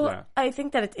 But, well, I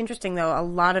think that it's interesting, though. A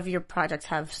lot of your projects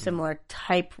have similar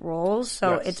type roles,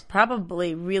 so it's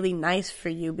probably really nice for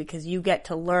you because you get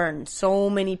to learn so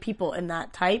many people in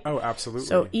that type. Oh, absolutely.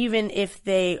 So even if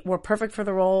they were perfect for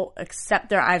the role, except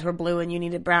their eyes were blue and you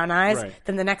needed brown eyes,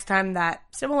 then the next time that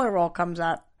similar role comes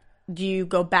up, do you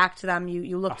go back to them?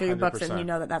 You look through your books and you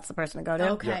know that that's the person to go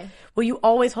to? Okay. Yeah. Will you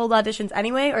always hold auditions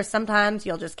anyway, or sometimes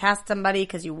you'll just cast somebody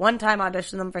because you one time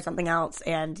audition them for something else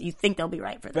and you think they'll be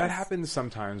right for this? That happens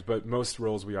sometimes, but most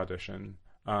roles we audition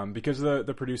because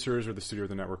the producers or the studio or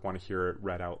the network want to hear it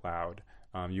read out loud.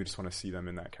 You just want to see them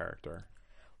in that character.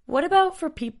 What about for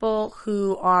people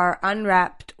who are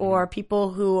unrepped or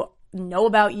people who know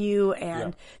about you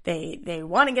and they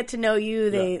want to get to know you,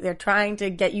 they're trying to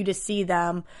get you to see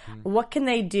them? What can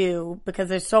they do, because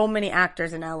there's so many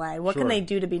actors in LA, what can they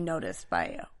do to be noticed by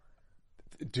you?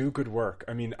 Do good work.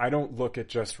 I mean, I don't look at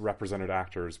just represented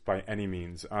actors by any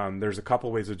means. There's a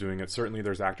couple ways of doing it. Certainly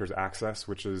there's Actors Access,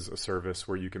 which is a service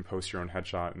where you can post your own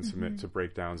headshot and submit to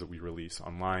breakdowns that we release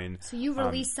online. So you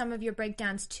release some of your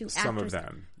breakdowns to actors? Some of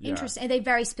them, Interesting. Are they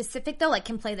very specific, though?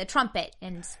 Can play the trumpet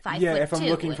and 5'2"? Yeah, if I'm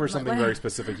looking for something very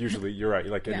specific, usually, you're right,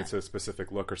 and it's a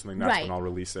specific look or something, that's when I'll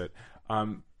release it.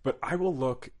 But I will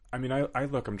look... I mean,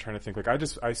 I'm trying to think.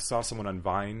 I saw someone on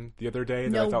Vine the other day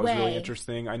that I thought was really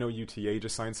interesting. I know UTA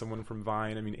just signed someone from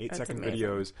Vine. I mean, 8-second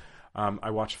videos.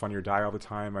 I watch Funny or Die all the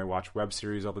time. I watch web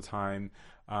series all the time.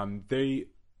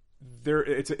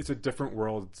 It's a different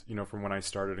world, from when I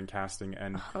started in casting.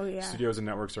 And studios and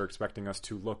networks are expecting us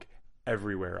to look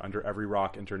everywhere, under every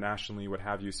rock, internationally, what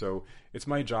have you. So it's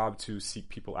my job to seek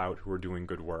people out who are doing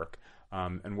good work.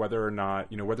 And whether or not,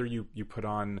 whether you put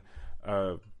on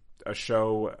a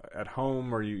show at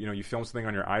home or you film something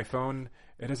on your iPhone,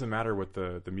 it doesn't matter what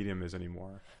the medium is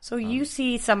anymore. So you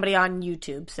see somebody on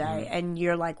YouTube, say, and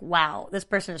you're like, wow, this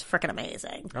person is freaking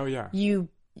amazing. Oh yeah.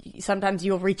 Sometimes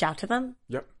you'll reach out to them.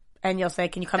 Yep. And you'll say,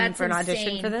 can you come in for an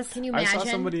audition for this? Can you imagine? I saw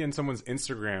somebody in someone's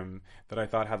Instagram that I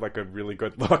thought had a really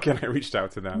good look, and I reached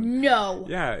out to them. No.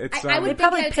 Yeah, it's... I would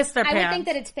probably piss their pants. I would think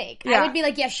that it's fake. Yeah. I would be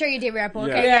like, yeah, sure, you're Dave Rapaport.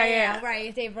 Yeah. Okay, yeah.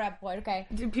 Right, Dave Rapaport, okay.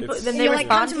 Do people, Then they respond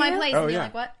come to my you? place Oh, and yeah. you're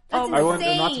like, what? That's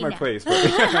insane. Not to my place, but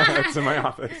it's in my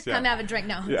office. Yeah. Come have a drink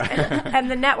now. Yeah. And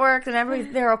the networks and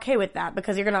everything, they're okay with that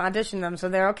because you're going to audition them. So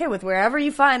they're okay with wherever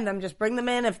you find them, just bring them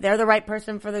in. If they're the right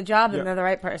person for the job, then they're the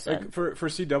right person. Like for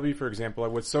CW, for example,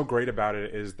 what's so great about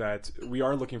it is that we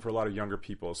are looking for a lot of younger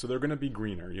people. So they're going to be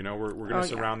greener. You know, we're going to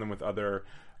surround them with other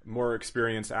more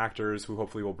experienced actors who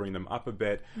hopefully will bring them up a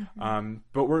bit.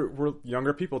 But we're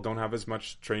younger people, don't have as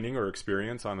much training or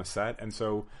experience on the set. And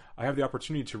so I have the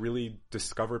opportunity to really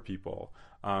discover people,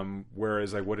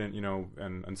 whereas I wouldn't, you know,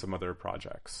 in some other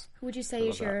projects. Who would you say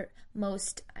is your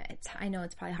most, I know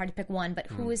it's probably hard to pick one, but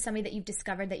who is somebody that you've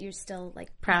discovered that you're still like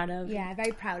proud of? Yeah,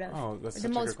 very proud of. Oh, that's such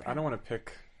a good, I don't want to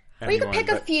pick Well, you can pick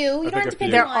a few. You don't have to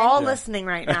pick They're one. all listening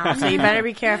right now, so you better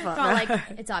be careful. They're all like,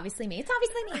 it's obviously me. It's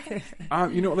obviously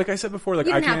me. You know, like I said before, like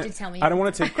you I don't can't. have to tell me. I don't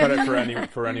want to take credit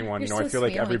for anyone. You're you know, so I feel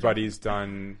like sweet. I like everybody's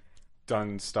done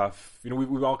stuff. You know,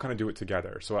 we all kind of do it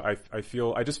together. So I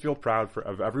just feel proud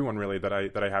of everyone really that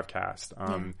I have cast.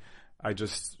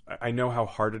 I know how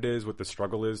hard it is, what the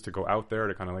struggle is to go out there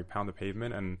to kind of like pound the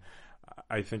pavement, and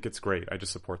I think it's great. I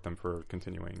just support them for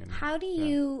continuing. And, how do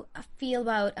you feel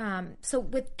about so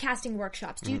with casting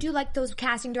workshops? Do you do like those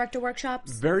casting director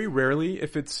workshops? Very rarely.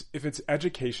 If it's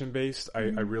education based, I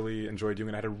really enjoy doing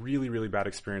it. I had a really, really bad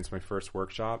experience my first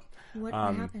workshop. What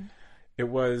happened? It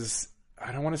was,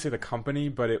 I don't want to say the company,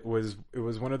 but it was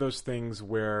one of those things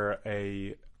where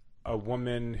a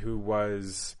woman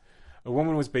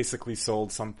was basically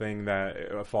sold something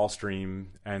a false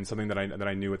dream and something that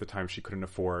I knew at the time she couldn't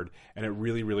afford, and it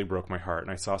really, really broke my heart.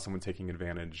 And I saw someone taking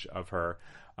advantage of her,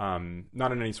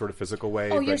 not in any sort of physical way.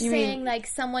 Oh, you're saying like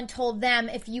someone told them,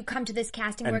 if you come to this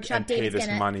casting workshop, and David's pay this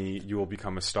gonna money, you will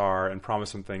become a star, and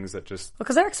promise them things that just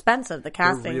because they're expensive. The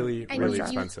casting, they're really, really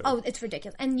expensive. Oh, it's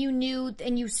ridiculous. And you knew,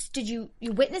 and you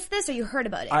witnessed this, or you heard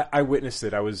about it? I witnessed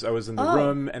it. I was in the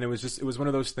room, and it was one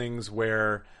of those things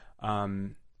where.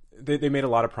 They made a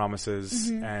lot of promises,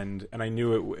 and I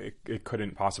knew it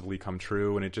couldn't possibly come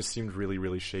true, and it just seemed really,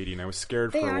 really shady, and I was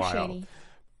scared for a while. Shady.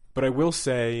 But I will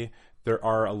say there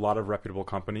are a lot of reputable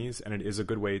companies, and it is a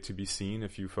good way to be seen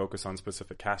if you focus on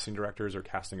specific casting directors or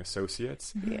casting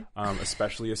associates,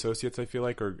 especially associates. I feel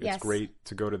like, it's great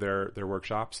to go to their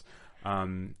workshops,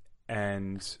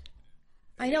 and.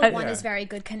 I know one is very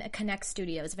good. Connect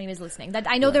Studios. If anybody's listening, that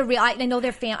I know they're real. I know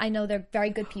they're I know they're very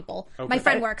good people. Okay. My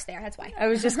friend works there. That's why. I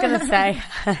was just gonna say,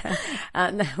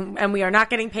 and we are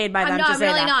not getting paid by them to say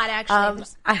really that. Not actually.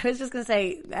 I was just gonna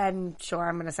say, and sure,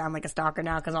 I'm gonna sound like a stalker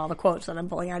now because all the quotes that I'm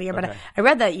pulling out here. But I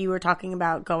read that you were talking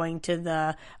about going to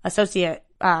the associate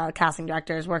casting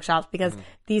directors workshops because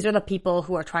these are the people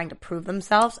who are trying to prove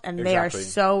themselves, and they are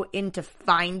so into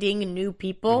finding new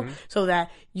people so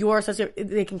that your associate,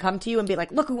 they can come to you and be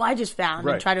like, look who I just found,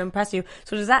 and try to impress you.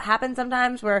 So does that happen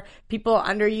sometimes where people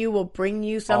under you will bring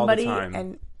you somebody?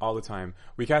 All the time.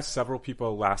 We cast several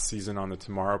people last season on the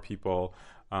Tomorrow People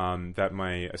that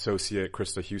my associate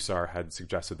Krista Husar had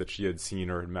suggested that she had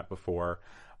seen or had met before.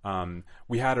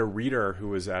 We had a reader who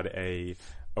was at a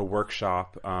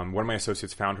workshop. One of my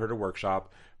associates found her at a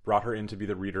workshop, brought her in to be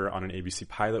the reader on an ABC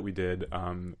pilot we did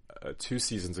 2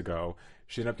 seasons ago.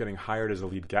 She ended up getting hired as a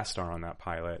lead guest star on that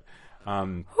pilot.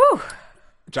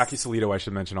 Jackie Solito, I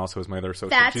should mention, also is my other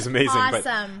associate. She's amazing.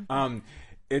 Awesome. But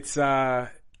it's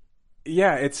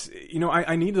it's, you know,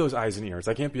 I need those eyes and ears.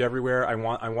 I can't be everywhere. I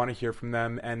want to hear from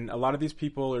them, and a lot of these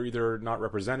people are either not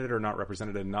represented or not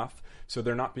represented enough, so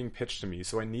they're not being pitched to me.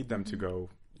 So I need them to go,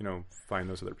 you know, find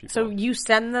those other people. So you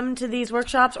send them to these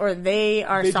workshops, or they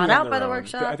are sought out by the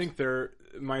workshops? I think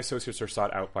my associates are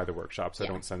sought out by the workshops. I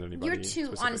don't send anybody. You're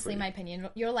too, honestly, in my opinion,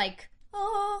 you're like,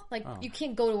 you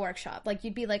can't go to workshop. Like,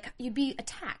 you'd be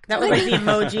attacked. That was like the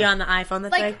emoji on the iPhone.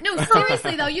 That's like, no,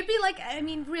 seriously though, you'd be like, I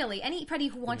mean, really, anybody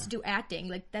who wants to do acting,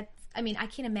 like that. I mean, I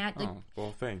can't imagine. Like,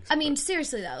 well, thanks. I mean,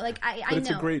 seriously though, like I know. It's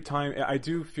a great time. I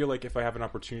do feel like if I have an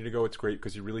opportunity to go, it's great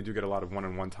because you really do get a lot of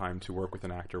one-on-one time to work with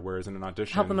an actor. Whereas in an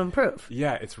audition, help them improve.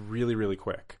 Yeah, it's really, really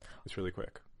quick. It's really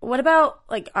quick. What about,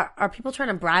 like, are people trying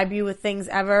to bribe you with things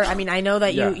ever? I mean, I know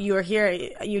that you are here.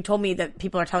 You told me that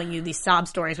people are telling you these sob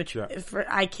stories, which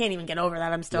I can't even get over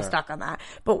that. I'm still stuck on that.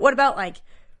 But what about, like,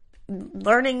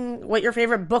 learning what your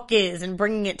favorite book is and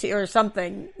bringing it to you or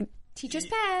something? Teacher's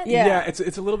pet. Yeah, it's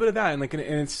a little bit of that, and like,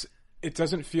 it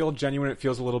doesn't feel genuine. It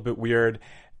feels a little bit weird,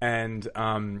 and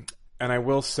I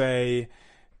will say,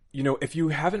 you know, if you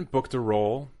haven't booked a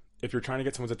role, if you're trying to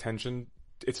get someone's attention,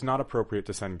 it's not appropriate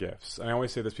to send gifts. And I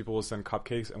always say this: people will send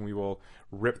cupcakes, and we will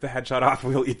rip the headshot off.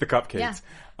 We'll eat the cupcakes.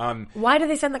 Yeah. Why do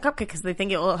they send the cupcake? Because they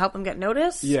think it will help them get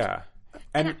noticed. Yeah,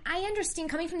 and I understand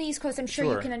coming from the East Coast. I'm sure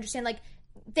you can understand, like,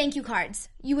 thank you cards.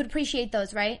 You would appreciate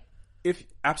those, right? If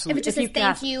absolutely, If it just says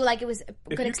thank you, like it was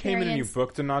a good experience. If you came in and you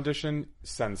booked an audition,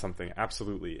 send something.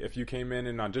 Absolutely. If you came in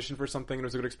and auditioned for something and it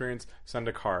was a good experience, send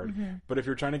a card. But if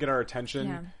you're trying to get our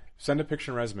attention, send a picture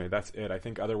and resume. That's it. I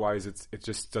think otherwise it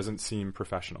just doesn't seem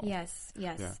professional. Yes.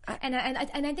 Yeah. And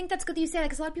I think that's good that you say that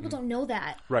because a lot of people don't know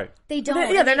that. Right. They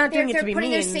don't. They're not doing it to be mean. They're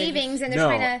putting their savings and they're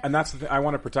trying to. And that's the thing. I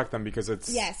want to protect them because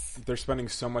they're spending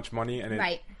so much money and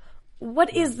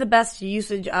What is the best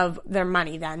usage of their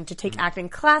money then? To take acting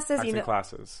classes? Acting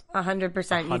classes. 100%.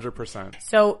 100%.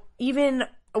 So even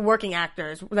working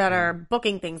actors that are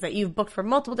booking things that you've booked for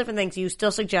multiple different things, you still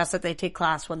suggest that they take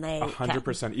class when they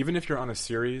 100%. Even if you're on a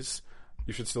series,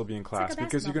 you should still be in class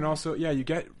because you can also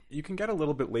you can get a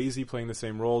little bit lazy playing the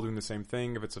same role, doing the same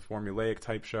thing if it's a formulaic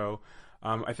type show.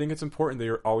 I think it's important that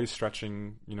you're always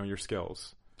stretching, your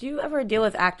skills. Do you ever deal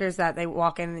with actors that they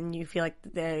walk in and you feel like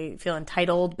they feel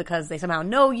entitled because they somehow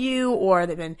know you, or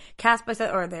they've been cast by,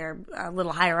 or they're a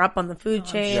little higher up on the food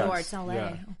chain? Sure, it's LA.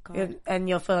 Yeah. Oh, God. And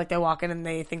you'll feel like they walk in and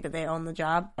they think that they own the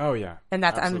job? Oh, yeah. And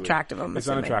that's unattractive, I'm It's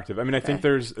assuming. unattractive. I mean, I think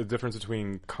there's a difference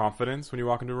between confidence when you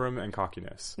walk into a room and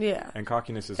cockiness. Yeah. And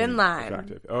cockiness is Thin line.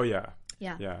 attractive. Oh, yeah.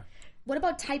 Yeah. What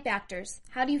about type actors?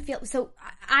 How do you feel? So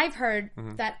I've heard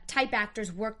that type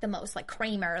actors work the most, like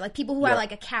Kramer, like people who are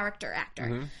like a character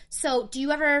actor. So do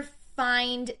you ever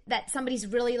find that somebody's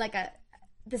really like a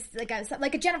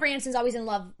Jennifer Aniston's Always in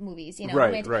Love movies,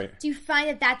 Right. Do you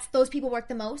find that those people work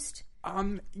the most?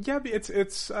 Yeah,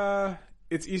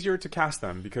 it's easier to cast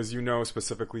them because you know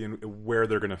specifically where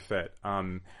they're going to fit.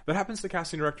 That happens to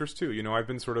casting directors too. I've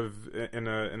been sort of in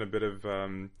a bit of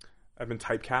I've been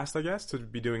typecast, I guess, to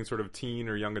be doing sort of teen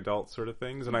or young adult sort of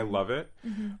things, and I love it.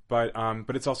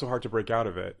 But it's also hard to break out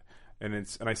of it, and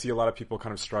I see a lot of people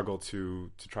kind of struggle to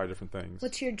try different things.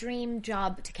 What's your dream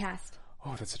job to cast?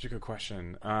 Oh, that's such a good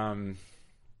question.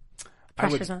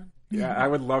 Pressure's on. Yeah, I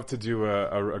would love to do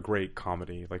a great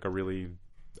comedy, like a really.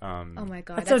 Oh my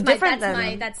God, that's so different.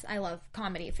 I love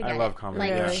comedy. I love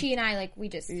comedy. Like she and I, we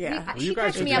just she guys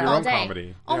cracks should me do up your all own day.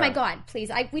 comedy. Oh my Yeah. God, please!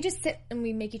 We just sit and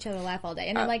we make each other laugh all day.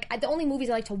 And I'm the only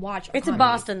movies I like to watch. Are It's a comedy.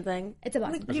 Boston thing. It's a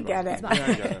Boston. You get it. Yeah, I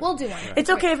get it. We'll do one.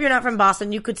 It's okay if you're not from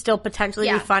Boston. You could still potentially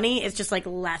be funny. It's just like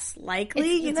less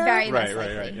likely. It's very less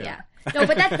likely. Right, Yeah. No,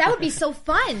 but that would be so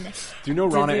fun. Do you know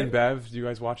Rana and Bev? Do you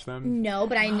guys watch them? No,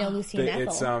 but I know Lucy and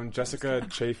Ethel. It's Jessica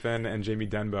Chafin and Jamie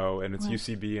Denbo, and it's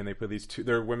UCB, and they play these two.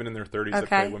 They're women in their 30s that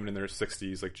play women in their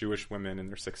 60s, like Jewish women in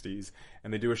their 60s,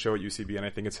 and they do a show at UCB, and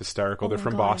I think it's hysterical. They're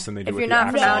from Boston. They do. If you're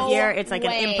not from out here, it's like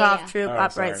an improv troupe,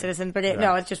 Upright Citizen. But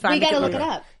no, it's just fun. We got to look it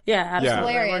up. Yeah,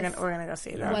 absolutely. Hilarious. We're gonna go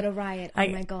see that. What a riot! Oh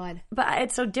my God! But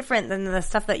it's so different than the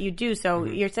stuff that you do. So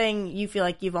you're saying you feel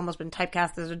like you've almost been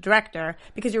typecast as a director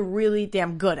because you're really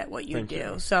damn good at what you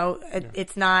do. So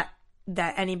it's not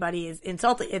that anybody is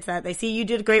insulted. It's that they see you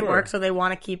did great work, so they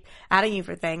want to keep adding you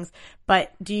for things.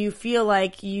 But do you feel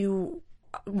like you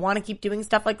want to keep doing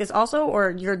stuff like this also, or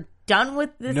you're done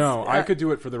with this? No, I could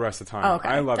do it for the rest of the time. Oh, okay.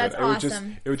 I love That's it.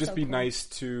 awesome. It would just So be cool. nice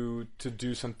to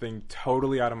do something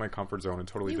totally out of my comfort zone and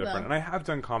totally different. will. And I have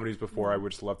done comedies before. I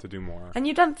would just love to do more. And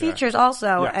you've done features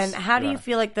also. Yes. And how do you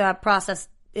feel like the process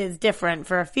is different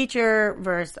for a feature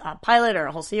versus a pilot or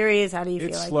a whole series? How do you feel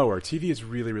It's like? slower. TV is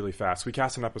really, really fast. We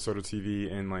cast an episode of TV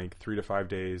in like 3 to 5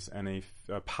 days, and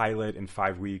a pilot in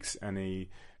 5 weeks, and a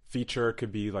feature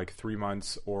could be like 3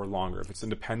 months or longer. If it's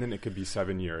independent, it could be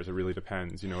 7 years. It really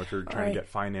depends. If you're trying to get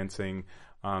financing,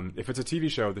 if it's a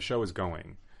TV show, the show is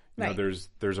going. You know, there's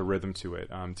a rhythm to it.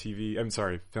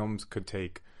 Films could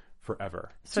take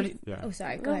forever. So Oh,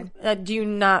 sorry. Go ahead. do you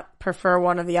not prefer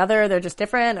one or the other? They're just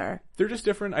different, or? They're just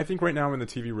different. I think right now I'm in the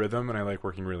TV rhythm, and I like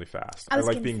working really fast. I was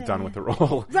like gonna being say, done with the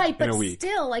role Right, in but a week.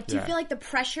 still, do you feel like the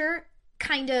pressure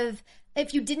kind of,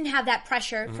 if you didn't have that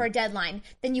pressure for a deadline,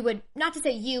 then you would, not to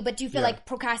say you, but do you feel like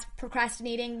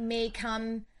procrastinating may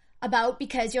come about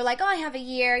because you're like, oh, I have a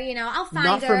year, I'll find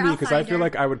Not her. for me, I'll because find I feel her.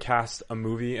 like I would cast a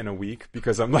movie in a week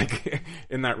because I'm like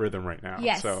in that rhythm right now.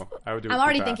 Yes. So I would do it I'm too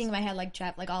already fast. thinking in my head,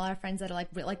 Jeff, all our friends that are like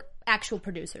actual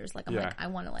producers. I'm like, I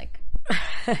want to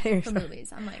for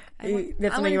movies. I'm like,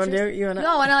 That's something you want to do? You wanna...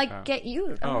 No, and I get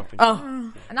you. Oh,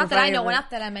 Not that I know,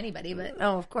 not that I'm anybody, but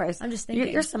of course. I'm just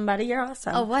thinking. You're somebody. You're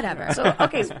awesome. Oh, whatever. So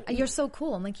okay, You're so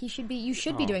cool. I'm like, you should be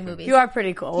doing movies. you are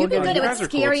pretty cool. You've been We'll good give at You guys are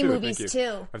scary cool too. movies Thank you.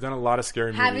 too. I've done a lot of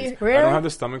scary Have movies. you? Really? I don't have the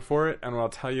stomach for it, and what I'll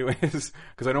tell you is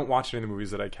because I don't watch any of the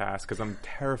movies that I cast because I'm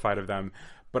terrified of them.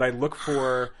 But I look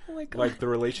for the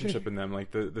relationship in them,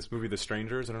 like this movie, The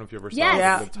Strangers. I don't know if you ever saw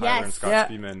it with Tyler and Scott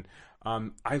Speedman.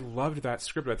 I loved that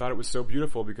script. I thought it was so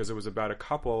beautiful because it was about a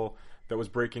couple that was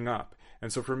breaking up,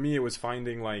 and so for me, it was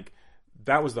finding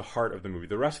that was the heart of the movie.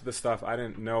 The rest of the stuff I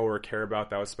didn't know or care about.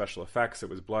 That was special effects. It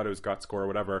was blood. It was guts, gore,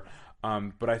 whatever.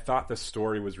 But I thought the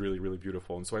story was really, really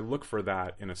beautiful. And so I look for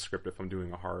that in a script if I'm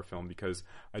doing a horror film because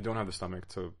I don't have the stomach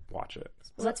to watch it.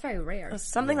 Well, that's very rare.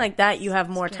 Something like that you have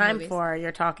more time for,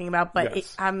 you're talking about. But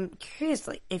Yes. I'm curious,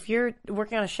 like, if you're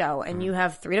working on a show and you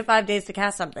have 3 to 5 days to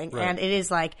cast something and it is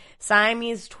like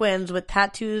Siamese twins with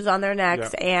tattoos on their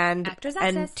necks and Actors'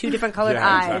 and access. 2 different colored Yeah,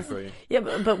 eyes. exactly. Yeah,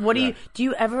 but what are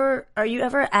you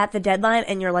ever at the deadline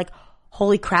and you're like,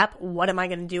 holy crap, what am I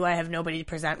going to do? I have nobody to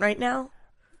present right now.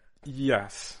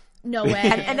 Yes. No way.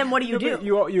 And then what do you do?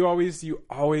 You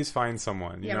always find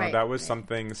someone. You know, right. that was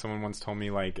something someone once told me.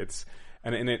 Like it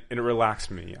relaxed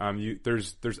me.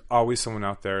 There's always someone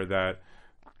out there that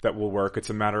will work. It's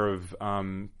a matter of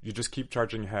you just keep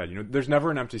charging ahead. You know, there's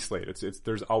never an empty slate.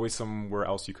 There's always somewhere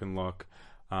else you can look.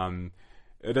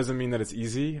 It doesn't mean that it's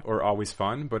easy or always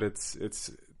fun, but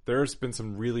there's been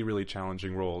some really, really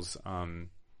challenging roles.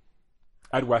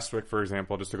 Ed Westwick, for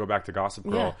example, just to go back to Gossip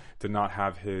Girl, did not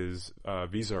have his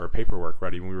visa or paperwork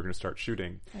ready when we were going to start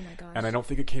shooting. Oh my gosh. And I don't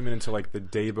think it came in until like the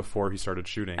day before he started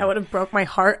shooting. I would have broke my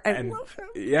heart. I love him.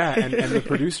 Yeah, and the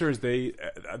producers, I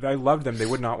loved them. They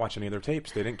would not watch any of their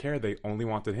tapes. They didn't care. They only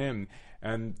wanted him.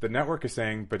 And the network is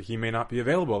saying, but he may not be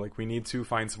available. Like, we need to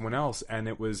find someone else. And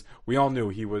we all knew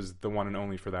he was the one and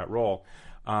only for that role.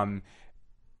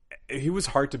 He was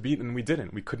hard to beat, and we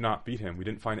didn't. We could not beat him. We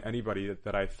didn't find anybody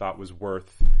that I thought was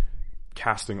worth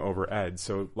casting over Ed.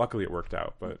 So luckily it worked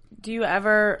out. But do you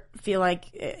ever feel like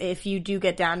if you do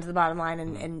get down to the bottom line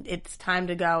and it's time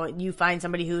to go, you find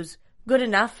somebody who's good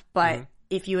enough, but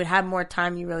if you would have more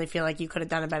time, you really feel like you could have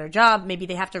done a better job? Maybe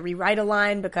they have to rewrite a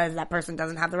line because that person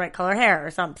doesn't have the right color hair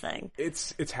or something.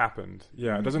 It's happened.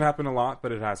 Yeah, it doesn't happen a lot,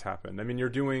 but it has happened. I mean, you're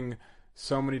doing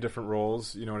so many different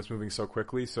roles, you know, and it's moving so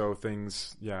quickly, so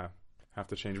things, have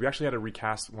to change. We actually had to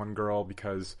recast one girl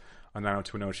because on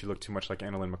 90210 she looked too much like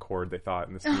Annalyn McCord, they thought,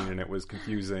 in the scene, and it was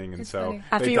confusing, and so funny.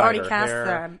 After they you dyed already her cast hair.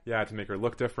 them. Yeah, to make her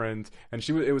look different, and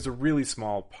it was a really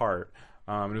small part.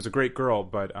 It was a great girl,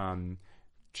 but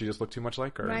she just looked too much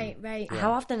like her. Right. Yeah.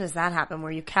 How often does that happen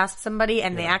where you cast somebody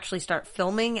and they actually start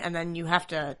filming and then you have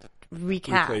to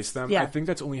replace them? Yeah. I think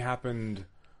that's only happened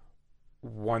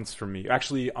once for me.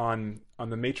 Actually, on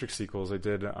the Matrix sequels, I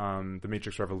did the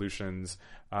Matrix Revolutions.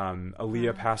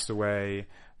 Aaliyah passed away,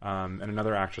 and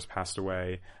another actress passed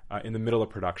away in the middle of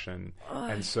production,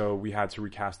 and so we had to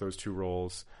recast those 2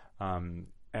 roles.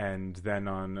 And then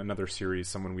on another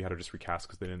series, we had to just recast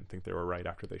because they didn't think they were right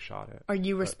after they shot it. Are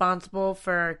you responsible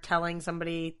for telling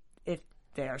somebody if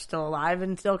they are still alive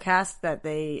and still cast that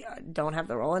they don't have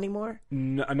the role anymore?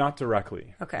 Not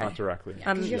directly. Okay. Not directly.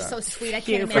 You're so sweet. I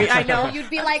can't Cute. imagine. I know. You'd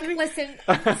be like, listen,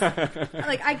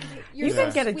 you're You so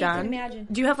can get it sweet, done. I can imagine.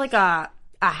 Do you have like a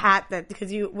hat that,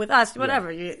 because you, with us,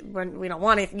 whatever, when we don't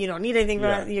want anything, you don't need anything from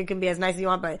us, you can be as nice as you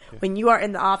want, but when you are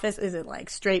in the office, is it like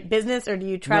straight business or do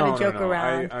you try to joke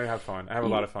around? I have fun. I have a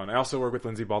lot of fun. I also work with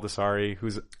Lindsay Baldessari,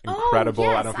 who's incredible. Yes,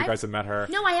 I don't know if you guys have met her.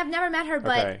 No, I have never met her,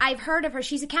 but Okay. I've heard of her.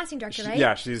 She's a casting director, right?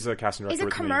 Yeah, she's a casting director Is it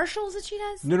with commercials that she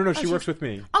does? me. No, she she's- works with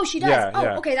me. Oh, she does?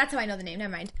 Yeah. Okay, that's how I know the name.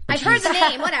 Never mind. I've heard the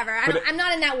name, whatever. I'm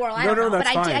not in that world. I don't know.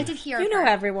 that's But fine. I did hear You of know her.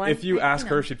 everyone. If you ask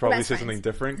her, she'd probably best say friends. something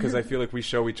different, because I feel like we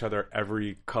show each other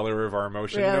every color of our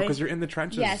emotion, Really? because you're in the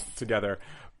trenches Yes. together.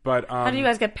 But How do you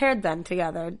guys get paired then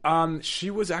together?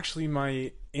 she was actually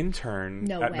my intern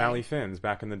No at way. Mally Finn's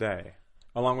back in the day,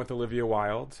 along with Olivia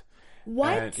Wilde.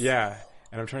 What? And, yeah.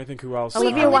 And I'm trying to think who else.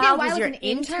 Olivia Wilde was your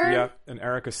intern? Yeah, and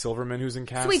Erica Silverman, who's in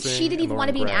casting. So wait, she didn't and even want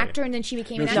to Lauren be an Gray. actor, and then she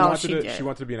became No, an she actor? wanted did. She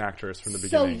wanted to be an actress from the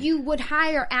So beginning. you would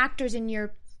hire actors in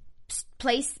your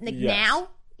place Yes. now?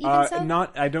 Even so?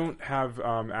 I don't have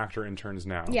actor interns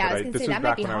now. Yeah, I but was gonna this say, was that might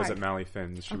back be when I was hard. at Mally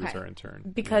Finn's. She was Okay. our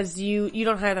intern. Because you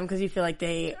don't hire them because you feel like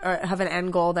they have an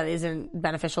end goal that isn't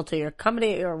beneficial to your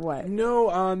company or what?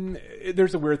 No,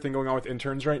 there's a weird thing going on with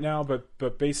interns right now,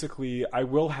 but basically, I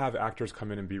will have actors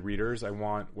come in and be readers. I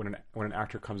want when an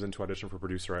actor comes in to audition for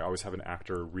producer, I always have an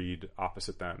actor read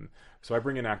opposite them. So I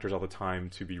bring in actors all the time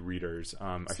to be readers.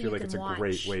 I feel you like can it's a watch.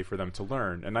 great way for them to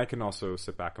learn, and I can also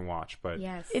sit back and watch. But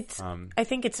Yes. It's. I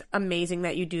think it's amazing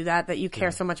that you do that you care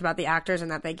so much about the actors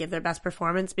and that they give their best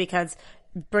performance, because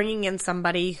bringing in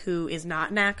somebody who is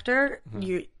not an actor,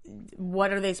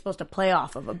 what are they supposed to play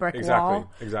off of, a brick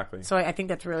wall? Exactly. So I think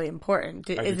that's really important.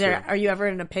 do too. Are you ever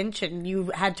in a pinch and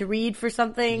you had to read for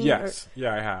something? Yes,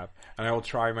 yeah, I have, and I will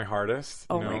try my hardest.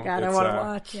 Oh my God, I want to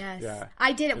watch. Yes. Yeah.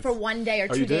 I did it for one day or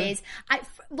Oh, 2 you did? days.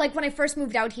 Like when I first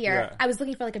moved out here, Yeah. I was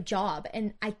looking for like a job,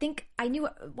 and I think I knew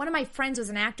one of my friends was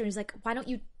an actor, and he's like, why don't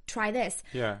you try this.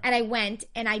 Yeah. And I went,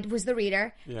 and I was the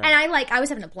reader. Yeah. And I was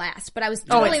having a blast, but I was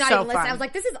totally not even listening. fun. I was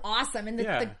like, this is awesome. And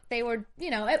they were,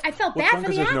 I felt bad for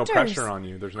the there's actors. no pressure on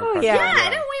you. There's no pressure. Yeah, Yeah. I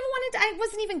don't even want to, I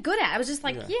wasn't even good at it. I was just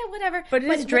like, whatever. But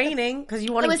it is draining because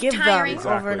you want to give tiring. them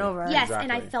over and over. Yes, Exactly.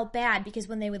 and I felt bad because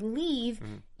when they would leave,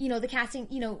 the casting,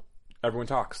 Everyone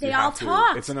talks. They all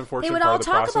talked. It's an unfortunate They would part all of the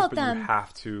talk process, about but them. you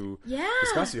have to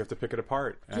discuss it. You have to pick it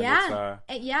apart. And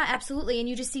yeah, absolutely. And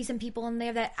you just see some people in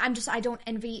there that I don't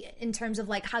envy in terms of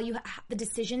like how you the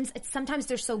decisions. It's sometimes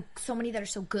there's so many that are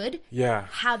so good. Yeah.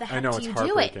 How the heck I know, do you it's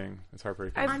do it? It's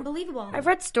heartbreaking. Unbelievable. I've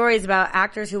read stories about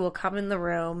actors who will come in the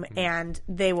room and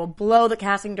they will blow the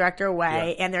casting director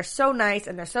away, and they're so nice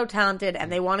and they're so talented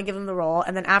and they want to give them the role,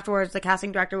 and then afterwards the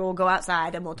casting director will go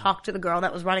outside and will talk to the girl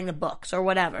that was running the books or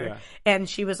whatever, and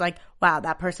she was like, wow,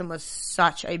 that person was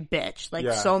such a bitch, like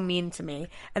so mean to me,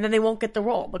 and then they won't get the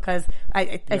role because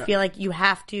I feel like you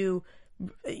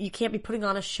can't be putting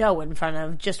on a show in front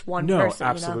of just one person. No,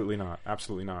 absolutely not.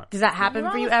 Absolutely not. Does that happen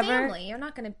for you ever? Family. You're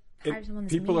not going to hire someone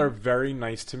that's People mean. are very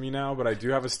nice to me now, but I do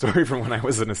have a story from when I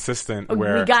was an assistant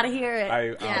where we gotta hear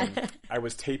it. I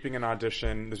was taping an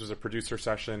audition. This was a producer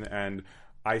session, and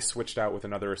I switched out with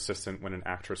another assistant when an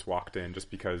actress walked in just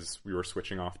because we were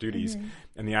switching off duties.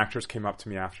 And the actress came up to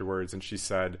me afterwards and she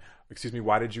said, "Excuse me,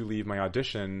 why did you leave my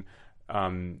audition?"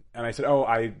 And I said, "Oh,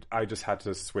 I just had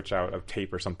to switch out of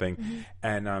tape or something."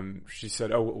 And she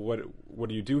said, "Oh, what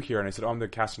do you do here?" And I said, "Oh, I'm the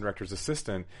casting director's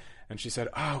assistant." And she said,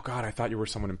 "Oh God, I thought you were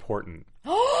someone important."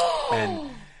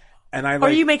 and I like,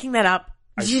 are you making that up?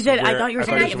 She said, "I thought you were And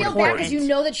someone I feel bad important." because you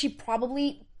know that she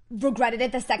probably regretted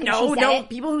it the second she said it.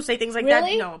 People who say things like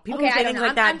Really? that, no. People who say things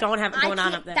like that don't have it going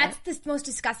on up there. That's the most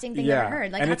disgusting thing I've ever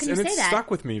heard. Like, and how can you say it's that?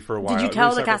 stuck with me for a while. Did you It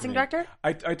tell really the stuck with casting me. director?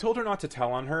 I told her not to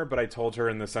tell on her, but I told her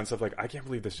in the sense of like, I can't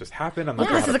believe this just happened. I'm not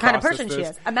This is the kind of person she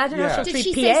is. Imagine how she'll Did treat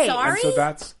she PA. say sorry? And so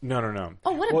that's no.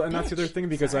 Oh, what a well, and that's the other bitch. thing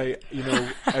because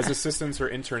as assistants or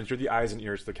interns, you're the eyes and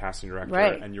ears of the casting director,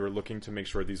 Right. and you're looking to make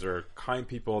sure these are kind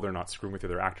people. They're not screwing with the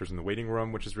other actors in the waiting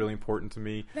room, which is really important to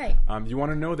me. Right. You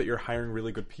want to know that you're hiring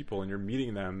really good people and you're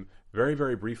meeting them very,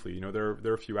 very briefly. There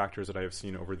are a few actors that I have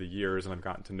seen over the years and I've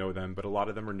gotten to know them, but a lot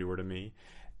of them are newer to me.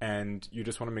 And you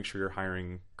just want to make sure you're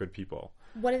hiring good people.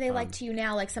 What are they like to you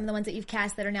now? Like some of the ones that you've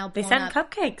cast that are now blown They send up?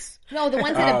 cupcakes. No, the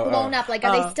ones that have blown up. Like,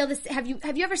 are they still this? Have you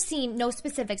ever seen? No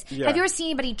specifics. Yeah. Have you ever seen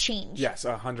anybody change? Yes,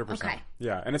 100%. Okay.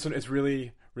 Yeah, and it's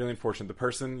really, really unfortunate. The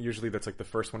person usually that's like the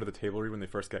first one to the table read when they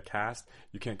first get cast,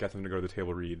 you can't get them to go to the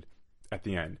table read at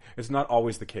the end. It's not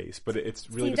always the case, but it's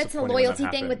really See, that's the disappointing when loyalty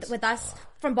that thing happens. with us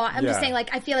from Boston. I'm just saying,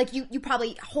 like, I feel like you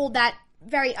probably hold that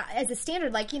very as a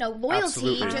standard, like, loyalty.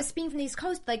 Absolutely. Just being from the East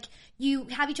Coast, like, you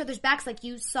have each other's backs, like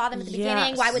you saw them at the Yes.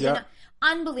 beginning. Why would they Yep. not?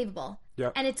 Unbelievable.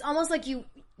 Yep. And it's almost like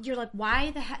you're like,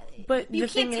 why the heck? But you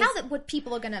the can't thing tell is- that what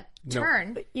people are gonna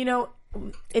turn.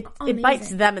 It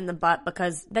bites them in the butt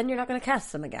because then you're not going to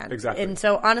cast them again. Exactly. And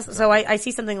so honestly, so I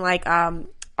see something like on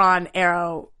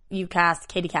Arrow, you cast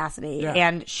Katie Cassidy,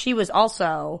 and she was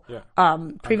also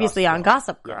previously on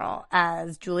Gossip Girl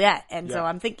as Juliet, and so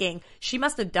I'm thinking she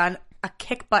must have done a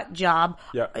kick butt job.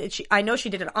 Yeah. I know she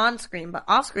did it on screen, but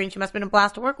off screen she must have been a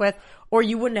blast to work with, or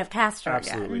you wouldn't have cast her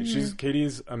Absolutely. again.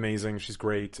 Katie's amazing. She's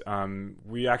great. I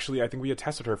think we had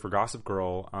tested her for Gossip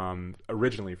Girl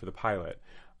originally for the pilot.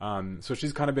 So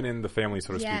she's kind of been in the family,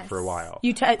 so to speak, for a while.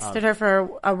 You tested her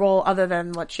for a role other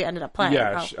than what she ended up playing.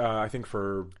 Yeah, I think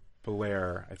for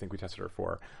Blair, I think we tested her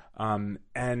for.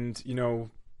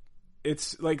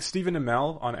 It's like Stephen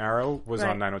Amell on Arrow was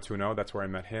on 90210. That's where I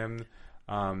met him.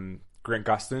 Grant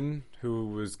Gustin, who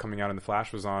was coming out in The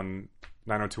Flash, was on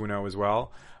 90210 as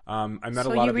well. I met a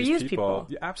lot of these people.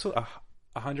 Yeah, absolutely.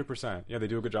 100%. Yeah, they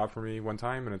do a good job for me one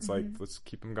time, and it's like, let's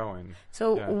keep them going.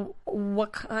 So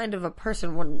what kind of a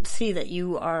person wouldn't see that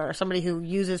you are somebody who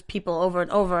uses people over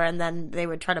and over, and then they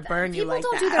would try to burn you like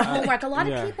that? People don't do their homework. A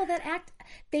lot of people that act,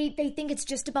 they think it's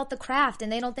just about the craft, and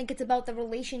they don't think it's about the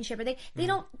relationship, or they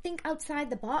don't think outside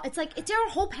the box. It's like, it's your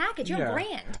whole package, your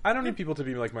brand. I don't need people to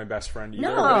be like my best friend either.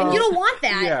 No, and you don't want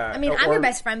that. Yeah, I mean, I'm your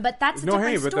best friend, but that's a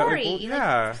different story.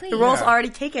 The role's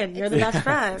already taken. You're the best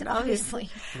friend, obviously.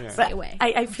 Stay away.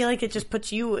 I feel like it just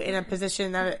puts you in a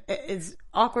position that is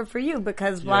awkward for you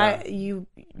because why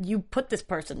you put this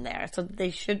person there, so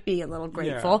they should be a little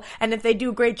grateful. And if they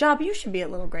do a great job, you should be a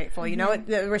little grateful.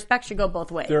 The respect should go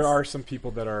both ways. There are some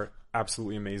people that are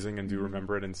absolutely amazing and do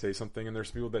remember it and say something, and there's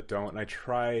people that don't. And I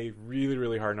try really,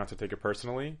 really hard not to take it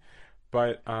personally,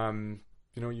 but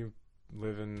you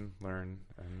live and learn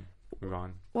and move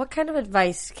on. What kind of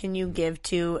advice can you give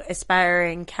to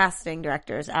aspiring casting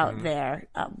directors out there?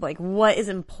 Like, what is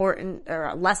important, or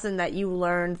a lesson that you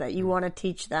learned that you want to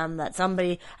teach them, that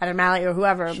somebody at O'Malley or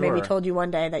whoever maybe told you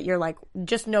one day that you're like,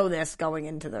 just know this going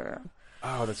into the room?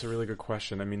 Oh, that's a really good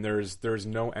question. I mean, there's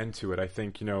no end to it. I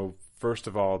think, first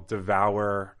of all,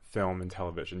 devour film and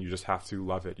television. You just have to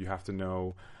love it. You have to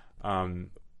know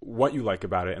what you like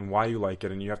about it and why you like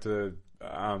it, and you have to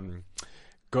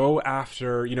go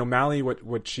after, Mally,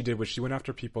 what she did was she went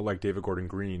after people like David Gordon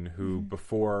Green, who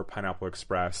before Pineapple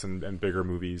Express and bigger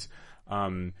movies,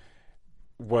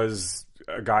 was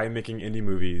a guy making indie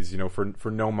movies,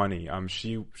 for no money.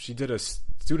 She did a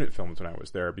student films when I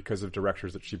was there because of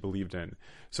directors that she believed in.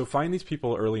 So find these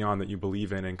people early on that you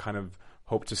believe in and kind of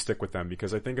hope to stick with them,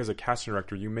 because I think as a casting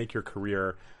director, you make your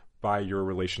career by your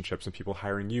relationships and people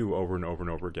hiring you over and over and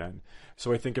over again.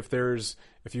 So I think if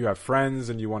you have friends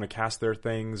and you want to cast their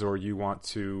things, or you want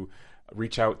to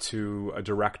reach out to a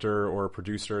director or a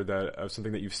producer of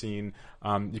something that you've seen,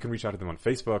 you can reach out to them on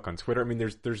Facebook, on Twitter. I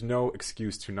mean, there's no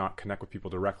excuse to not connect with people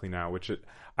directly now, which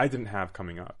I didn't have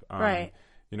coming up. Right.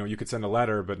 You could send a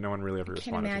letter, but no one really ever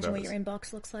responded to those. Can't imagine what your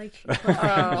inbox looks like.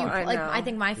 I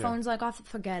think my phone's like off.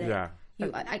 Forget it. Yeah.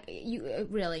 You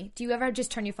really? Do you ever just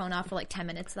turn your phone off for like 10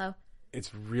 minutes though?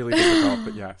 It's really difficult,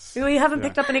 but yes. Well, you haven't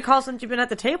picked up any calls since you've been at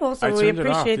the table, so we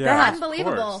appreciate that. Yeah,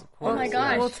 unbelievable. Of course. Oh my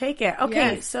gosh. We'll take it.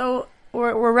 Okay, so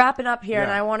we're wrapping up here,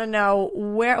 and I want to know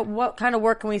what kind of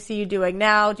work can we see you doing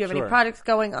now? Do you have any projects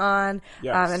going on?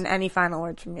 Yes. And any final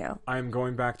words from you? I'm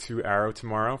going back to Arrow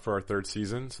tomorrow for our 3rd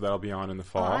season, so that'll be on in the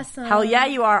fall. Awesome. Hell yeah,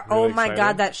 you are. Really oh my excited.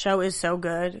 God, that show is so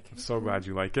good. I'm so glad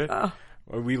you like it. Oh.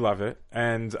 We love it.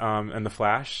 And The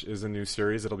Flash is a new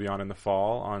series that'll be on in the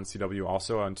fall on CW,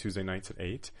 also on Tuesday nights at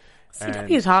 8.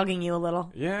 CW is hogging you a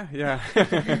little. Yeah.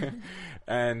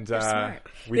 And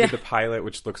we did the pilot,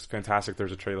 which looks fantastic.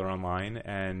 There's a trailer online,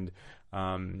 and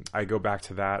I go back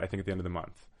to that, I think, at the end of the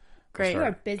month. Great. You're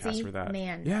a busy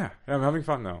man. Yeah, I'm having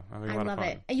fun, though. I love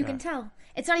it. You can tell.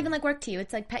 It's not even like work to you.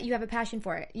 It's like you have a passion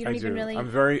for it. You don't even really... I'm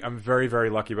very, very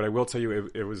lucky, but I will tell you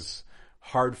it was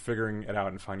hard figuring it out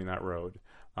and finding that road.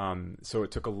 So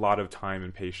it took a lot of time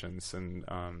and patience, and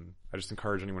I just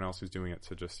encourage anyone else who's doing it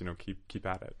to just keep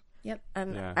at it. Yep.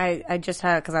 And I just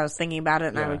had, because I was thinking about it,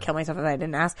 and I would kill myself if I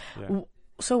didn't ask. Yeah.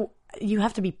 So you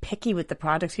have to be picky with the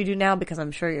projects you do now, because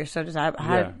I'm sure you're so desirable.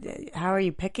 How are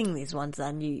you picking these ones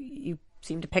then? You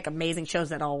seem to pick amazing shows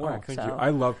that all work. Thank you. I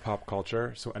love pop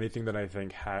culture, so anything that I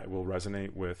think will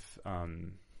resonate with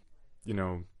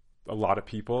a lot of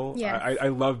people. Yes. I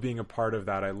love being a part of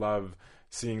that. I love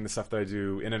seeing the stuff that I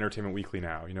do in Entertainment Weekly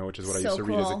now, which is what I used to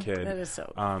read as a kid. That is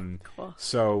so cool.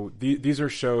 So these are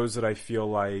shows that I feel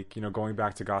like, going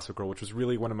back to Gossip Girl, which was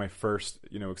really one of my first,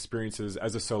 experiences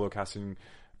as a solo casting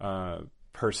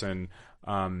person.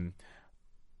 I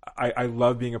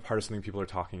love being a part of something people are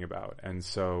talking about. And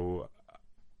so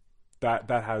that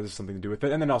has something to do with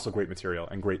it. And then also great material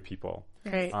and great people.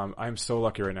 Great. I'm so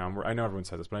lucky right now. I know everyone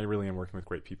says this, but I really am working with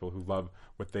great people who love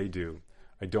what they do.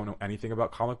 I don't know anything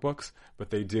about comic books,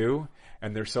 but they do,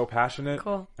 and they're so passionate.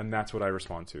 Cool. And that's what I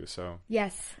respond to. So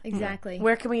yes, exactly.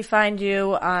 Where can we find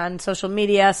you on social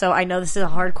media? So I know this is a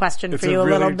hard question for you a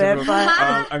little bit, but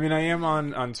I am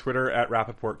on Twitter at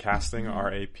Rapaport Casting.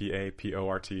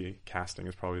 RAPAPORT Casting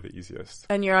is probably the easiest.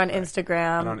 And you're on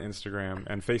Instagram. And on Instagram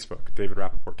and Facebook, David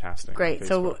Rapaport Casting. Great.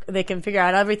 So they can figure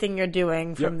out everything you're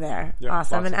doing from there. Yep.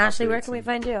 Awesome. And Ashley, where can we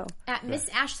find you? At Miss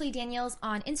Ashley Daniels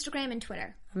on Instagram and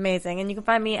Twitter. Amazing. And you can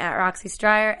find me at Roxy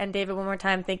Stryer. And David, one more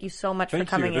time, thank you so much for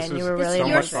coming in. You were really so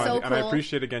amazing. much fun. So cool. And I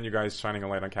appreciate, again, you guys shining a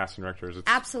light on casting directors. It's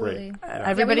absolutely. Great.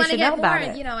 Everybody should know about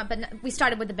it. But we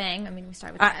started with a bang. I mean, we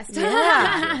started with the best.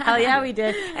 Yeah. Hell yeah, we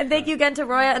did. And thank you again to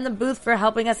Roya in the booth for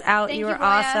helping us out. Thank you were Roya,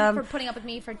 awesome. for putting up with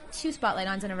me for 2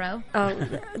 Spotlight-ons in a row. Oh,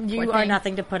 you are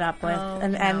nothing to put up with.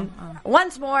 And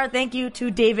once more, thank you to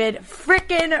David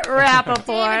frickin' Rapaport.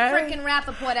 David frickin'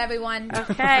 Rapaport, everyone.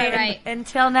 Okay. All right.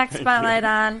 Until next Spotlight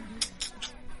On.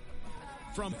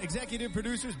 From executive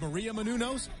producers Maria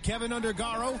Menounos, Kevin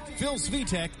Undergaro, Phil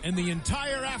Svitek, and the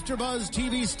entire AfterBuzz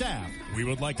TV staff, we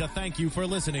would like to thank you for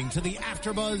listening to the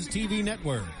AfterBuzz TV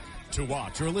network. To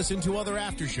watch or listen to other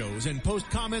after shows and post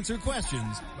comments or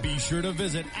questions, be sure to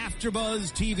visit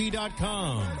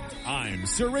AfterBuzzTV.com. I'm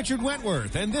Sir Richard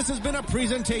Wentworth, and this has been a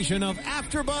presentation of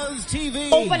AfterBuzz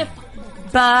TV.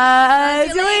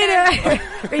 Buzz later.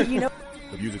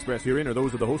 The views expressed herein are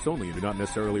those of the hosts only and do not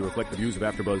necessarily reflect the views of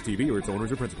AfterBuzz TV or its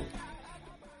owners or principals.